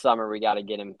just the summer we got to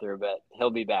get him through, but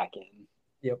he'll be back in.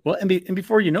 Yep. Well, and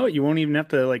before you know it, you won't even have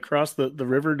to cross the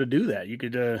river to do that. You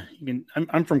can.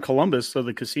 I'm from Columbus, so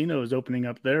the casino is opening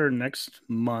up there next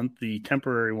month, the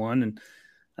temporary one, and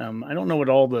I don't know what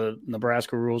all the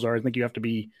Nebraska rules are. I think you have to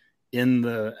be in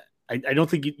the. I don't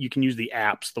think you can use the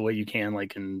apps the way you can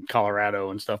like in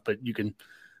Colorado and stuff, but you can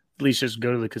at least just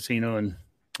go to the casino and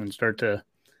start to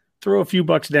throw a few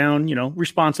bucks down,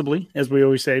 responsibly, as we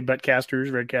always say, betcasters,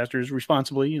 redcasters,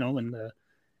 responsibly, and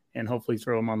hopefully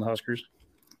throw them on the Huskers.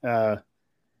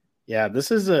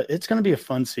 It's going to be a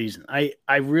fun season. I'm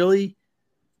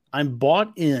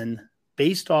bought in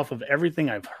based off of everything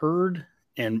I've heard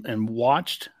and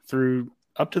watched through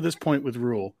up to this point with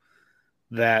Rule,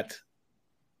 that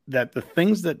the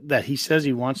things that he says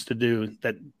he wants to do,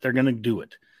 that they're going to do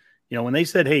it. When they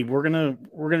said, hey, we're going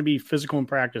to be physical in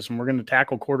practice and we're going to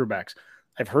tackle quarterbacks.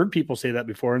 I've heard people say that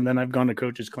before, and then I've gone to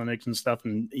coaches clinics and stuff,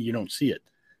 and you don't see it.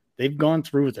 They've gone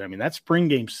through with it. I mean, that spring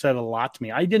game said a lot to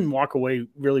me. I didn't walk away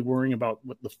really worrying about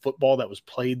what the football that was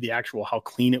played, the actual how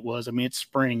clean it was. I mean, it's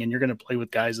spring, and you're going to play with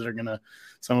guys that are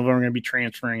some of them are going to be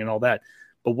transferring and all that.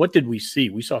 But what did we see?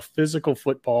 We saw physical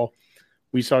football.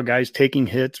 We saw guys taking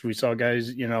hits. We saw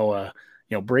guys,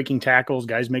 breaking tackles,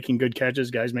 guys making good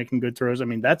catches, guys making good throws. I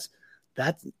mean, that's,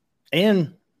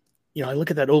 and, I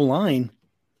look at that O-line.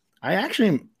 I've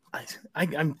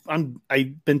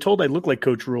been told I look like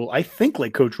Coach Rule. I think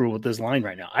like Coach Rule with this line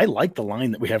right now. I like the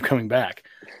line that we have coming back.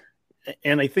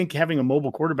 And I think having a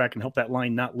mobile quarterback can help that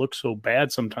line not look so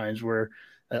bad sometimes, where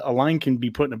a line can be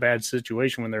put in a bad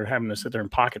situation when they're having to sit there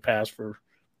and pocket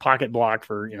block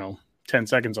for, 10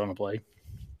 seconds on a play.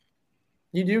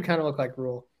 You do kind of look like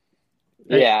Rule.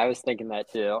 Yeah, I was thinking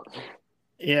that too.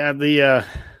 Yeah,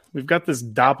 we've got this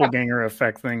doppelganger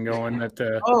effect thing going that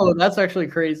that's actually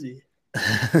crazy.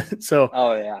 So,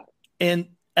 oh yeah, and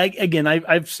again,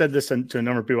 I've said this to a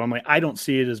number of people. I'm like, I don't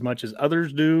see it as much as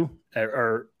others do,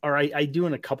 or I do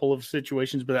in a couple of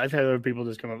situations, but I've had other people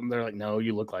just come up and they're like, no,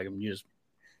 you look like him.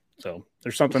 So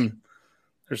there's something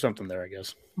there, I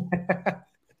guess.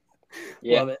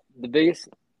 Yeah, the biggest,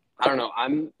 I don't know.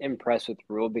 I'm impressed with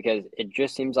Rule because it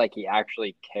just seems like he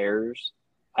actually cares.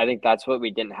 I think that's what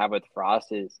we didn't have with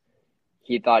Frost, is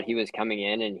he thought he was coming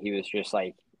in and he was just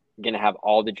like going to have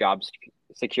all the job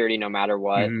security no matter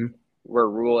what. Mm-hmm. Where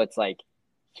Rule, it's like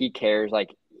he cares.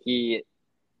 Like he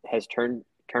has turned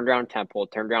around Temple,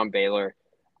 turned around Baylor.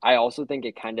 I also think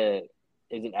it kind of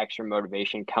is an extra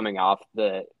motivation coming off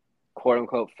the quote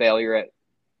unquote failure at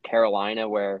Carolina,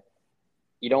 where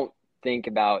you don't think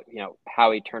about,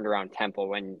 how he turned around Temple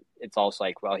when it's also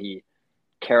like, well,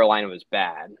 Carolina was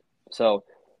bad. So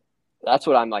that's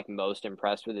what I'm like most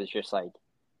impressed with, is just like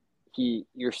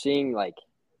you're seeing like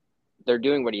they're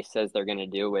doing what he says they're going to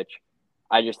do, which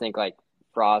I just think like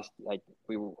Frost, like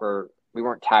we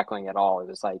weren't tackling at all. It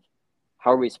was like,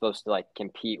 how are we supposed to like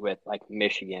compete with like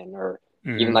Michigan or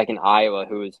even like in Iowa,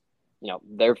 who's,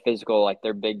 they're physical, like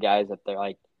they're big guys that they're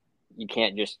like, you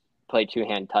can't just play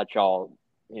 2-hand touch all,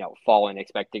 fall and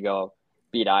expect to go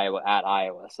beat Iowa at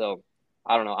Iowa. So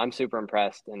I don't know. I'm super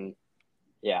impressed. And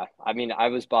yeah, I mean, I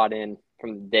was bought in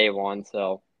from day one.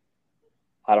 So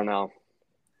I don't know.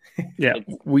 Yeah,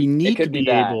 we need to be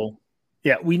able.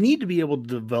 Yeah, we need to be able to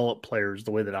develop players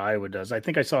the way that Iowa does. I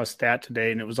think I saw a stat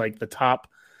today, and it was like the top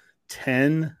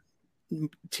 10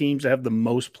 teams that have the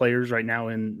most players right now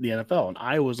in the NFL, and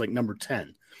Iowa was like number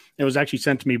 10. It was actually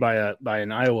sent to me by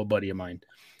an Iowa buddy of mine,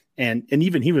 and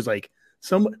even he was like,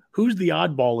 who's the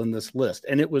oddball in this list?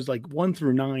 And it was like 1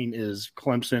 through 9 is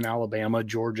Clemson, Alabama,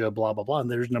 Georgia, blah blah blah,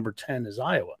 and there's number 10 is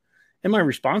Iowa. And my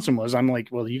response was, I'm like,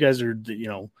 well, you guys are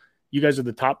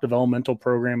the top developmental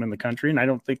program in the country, and I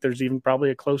don't think there's even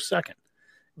probably a close second.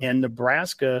 And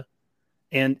Nebraska,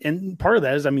 and part of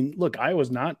that is, I mean, look,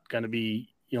 Iowa's not going to be,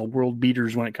 world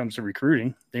beaters when it comes to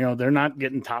recruiting. They're not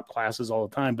getting top classes all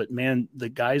the time, but man, the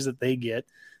guys that they get,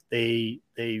 they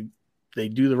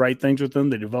do the right things with them.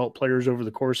 They develop players over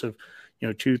the course of,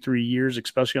 2-3 years,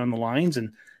 especially on the lines,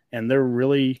 and they're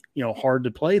really, hard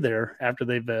to play there after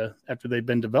they've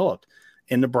been developed.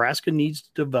 And Nebraska needs to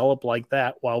develop like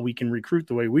that while we can recruit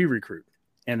the way we recruit.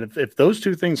 And if those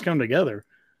two things come together,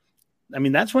 I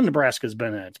mean, that's when Nebraska's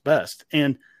been at its best.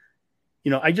 And,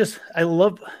 I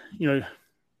love,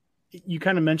 you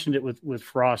kind of mentioned it with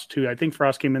Frost too. I think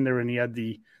Frost came in there and he had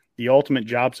the ultimate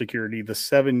job security, the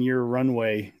 7-year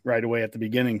runway right away at the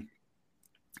beginning.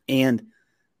 And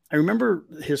I remember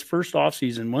his first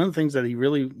offseason, one of the things that he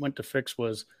really went to fix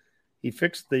was he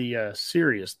fixed the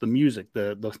Sirius, the music,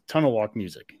 the tunnel walk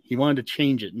music. He wanted to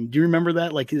change it. And do you remember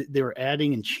that? Like they were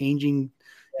adding and changing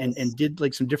and did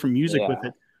like some different music with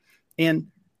it. And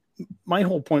my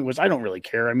whole point was, I don't really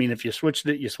care. I mean, if you switched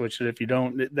it, you switched it. If you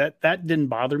don't, that didn't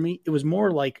bother me. It was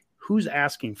more like, who's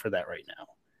asking for that right now?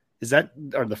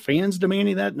 Are the fans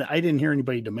demanding that? I didn't hear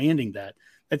anybody demanding that.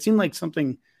 That seemed like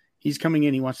something he's coming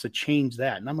in. He wants to change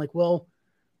that. And I'm like, well,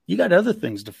 you got other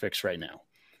things to fix right now.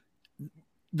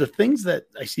 The things that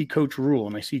I see Coach Rule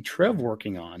and I see Trev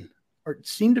working on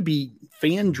seem to be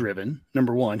fan driven.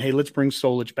 Number one, hey, let's bring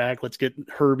Solich back. Let's get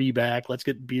Herbie back. Let's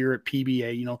get Beer at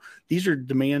PBA. These are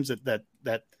demands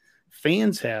that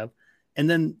fans have. And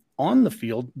then on the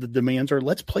field, the demands are,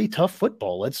 let's play tough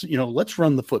football. Let's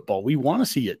run the football. We want to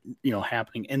see it,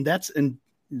 happening. And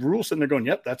Rule sitting there going,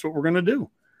 yep, that's what we're going to do.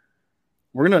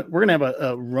 We're going to have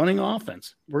a running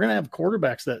offense. We're going to have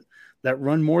quarterbacks that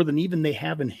run more than even they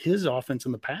have in his offense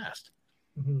in the past.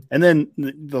 Mm-hmm. And then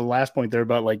the last point there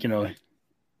about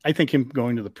I think him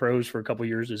going to the pros for a couple of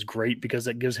years is great because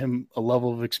that gives him a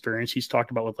level of experience. He's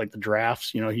talked about with like the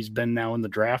drafts, he's been now in the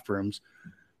draft rooms,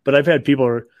 but I've had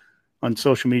people on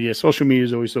social media. Social media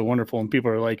is always so wonderful. And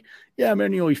people are like, yeah,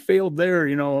 man, he failed there.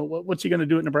 What's he going to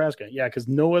do at Nebraska? Yeah. Cause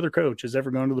no other coach has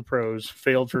ever gone to the pros,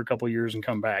 failed for a couple of years and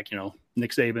come back,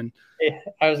 Nick Saban. Yeah,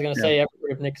 I was going to say,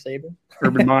 every of Nick Saban,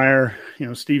 Urban Meyer,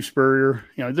 Steve Spurrier,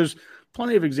 there's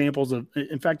plenty of examples of,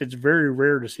 in fact, it's very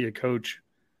rare to see a coach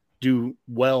do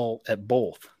well at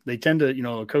both. They tend to,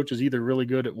 a coach is either really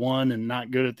good at one and not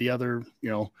good at the other,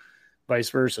 vice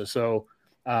versa. So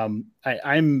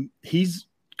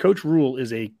Coach Rule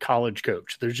is a college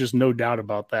coach. There's just no doubt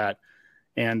about that.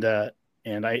 And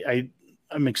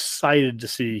I'm excited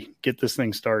to get this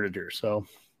thing started here. So,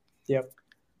 yep.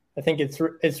 I think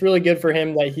it's really good for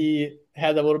him that he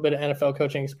had a little bit of NFL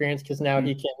coaching experience, because now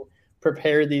he can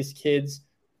prepare these kids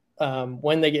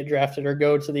when they get drafted or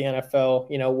go to the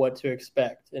NFL, what to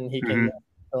expect. And he can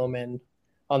fill them in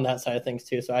on that side of things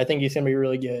too. So I think he's going to be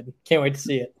really good. Can't wait to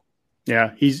see it.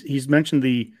 Yeah. He's mentioned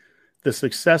the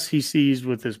success he sees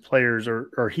with his players,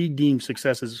 or he deems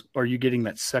successes. Are you getting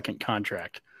that second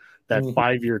contract, that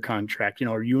 5-year contract?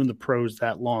 Are you in the pros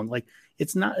that long? Like,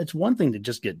 it's one thing to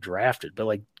just get drafted, but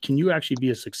like, can you actually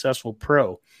be a successful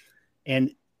pro?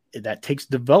 And that takes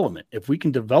development. If we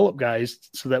can develop guys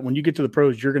so that when you get to the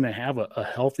pros, you're going to have a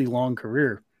healthy, long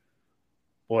career,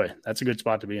 boy, that's a good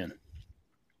spot to be in.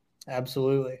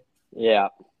 Absolutely. Yeah.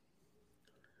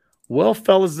 Well,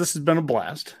 fellas, this has been a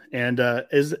blast. And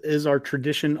is our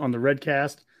tradition on the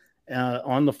Redcast,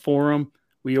 on the forum,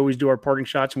 we always do our parting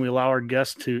shots and we allow our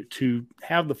guests to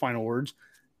have the final words.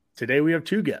 Today we have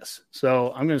two guests.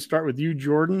 So I'm going to start with you,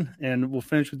 Jordan, and we'll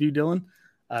finish with you, Dylan.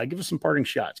 Give us some parting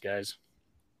shots, guys.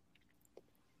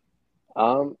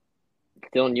 Dylan,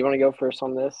 you want to go first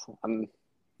on this?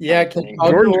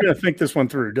 Jordan's going to think this one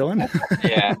through. Dylan.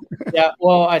 Yeah.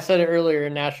 Well, I said it earlier.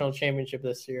 National championship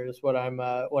this year is what I'm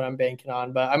banking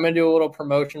on. But I'm going to do a little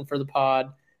promotion for the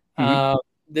pod. Mm-hmm.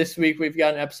 This week we've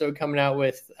got an episode coming out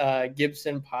with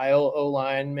Gibson Pyle,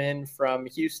 O-lineman from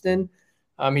Houston.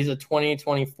 He's a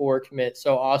 2024 commit.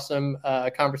 So awesome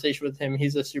conversation with him.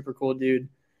 He's a super cool dude.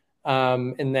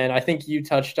 And then I think you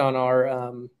touched on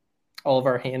our all of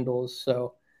our handles.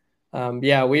 So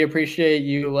we appreciate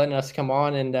you letting us come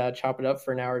on and chop it up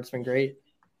for an hour. It's been great.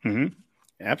 Mm-hmm.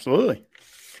 Absolutely.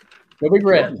 Go Big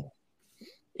Red.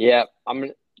 Yeah,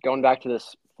 I'm going back to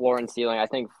this floor and ceiling. I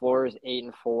think floor is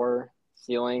 8-4,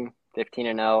 ceiling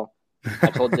 15-0. I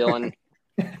told Dylan,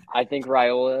 I think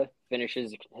Raiola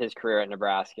finishes his career at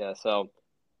Nebraska. So,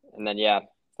 and then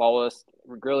follow us.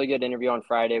 Really good interview on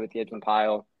Friday with Gibson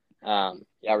Pyle. We're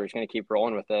just going to keep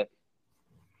rolling with it.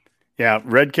 Yeah,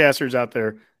 Redcasters out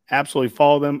there, absolutely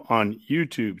follow them on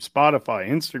YouTube, Spotify,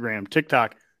 Instagram,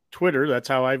 TikTok, Twitter. That's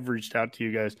how I've reached out to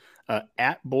you guys.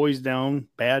 At Boys Down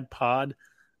Bad Pod.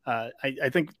 I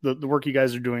think the work you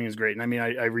guys are doing is great. And I mean,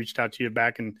 I reached out to you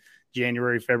back in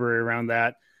January, February around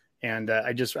that. And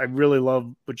I really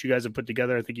love what you guys have put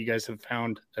together. I think you guys have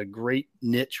found a great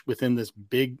niche within this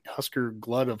big Husker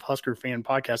glut of Husker fan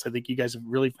podcast. I think you guys have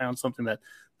really found something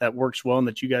that works well and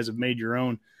that you guys have made your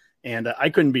own. And I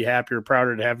couldn't be happier,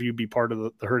 prouder to have you be part of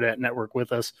the Hurrdat Network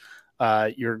with us.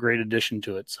 You're a great addition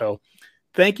to it. So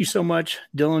thank you so much,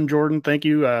 Dylan, Jordan. Thank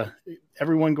you.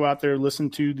 Everyone go out there, listen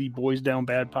to the Boys Down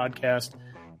Bad podcast.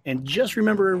 And just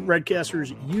remember,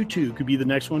 Redcasters, you too could be the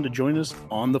next one to join us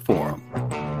on the forum.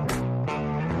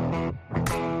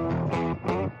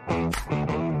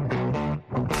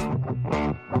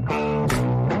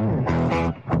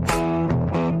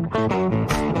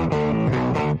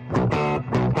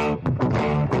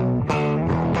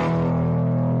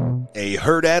 A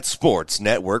Hurrdat Sports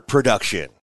Network production.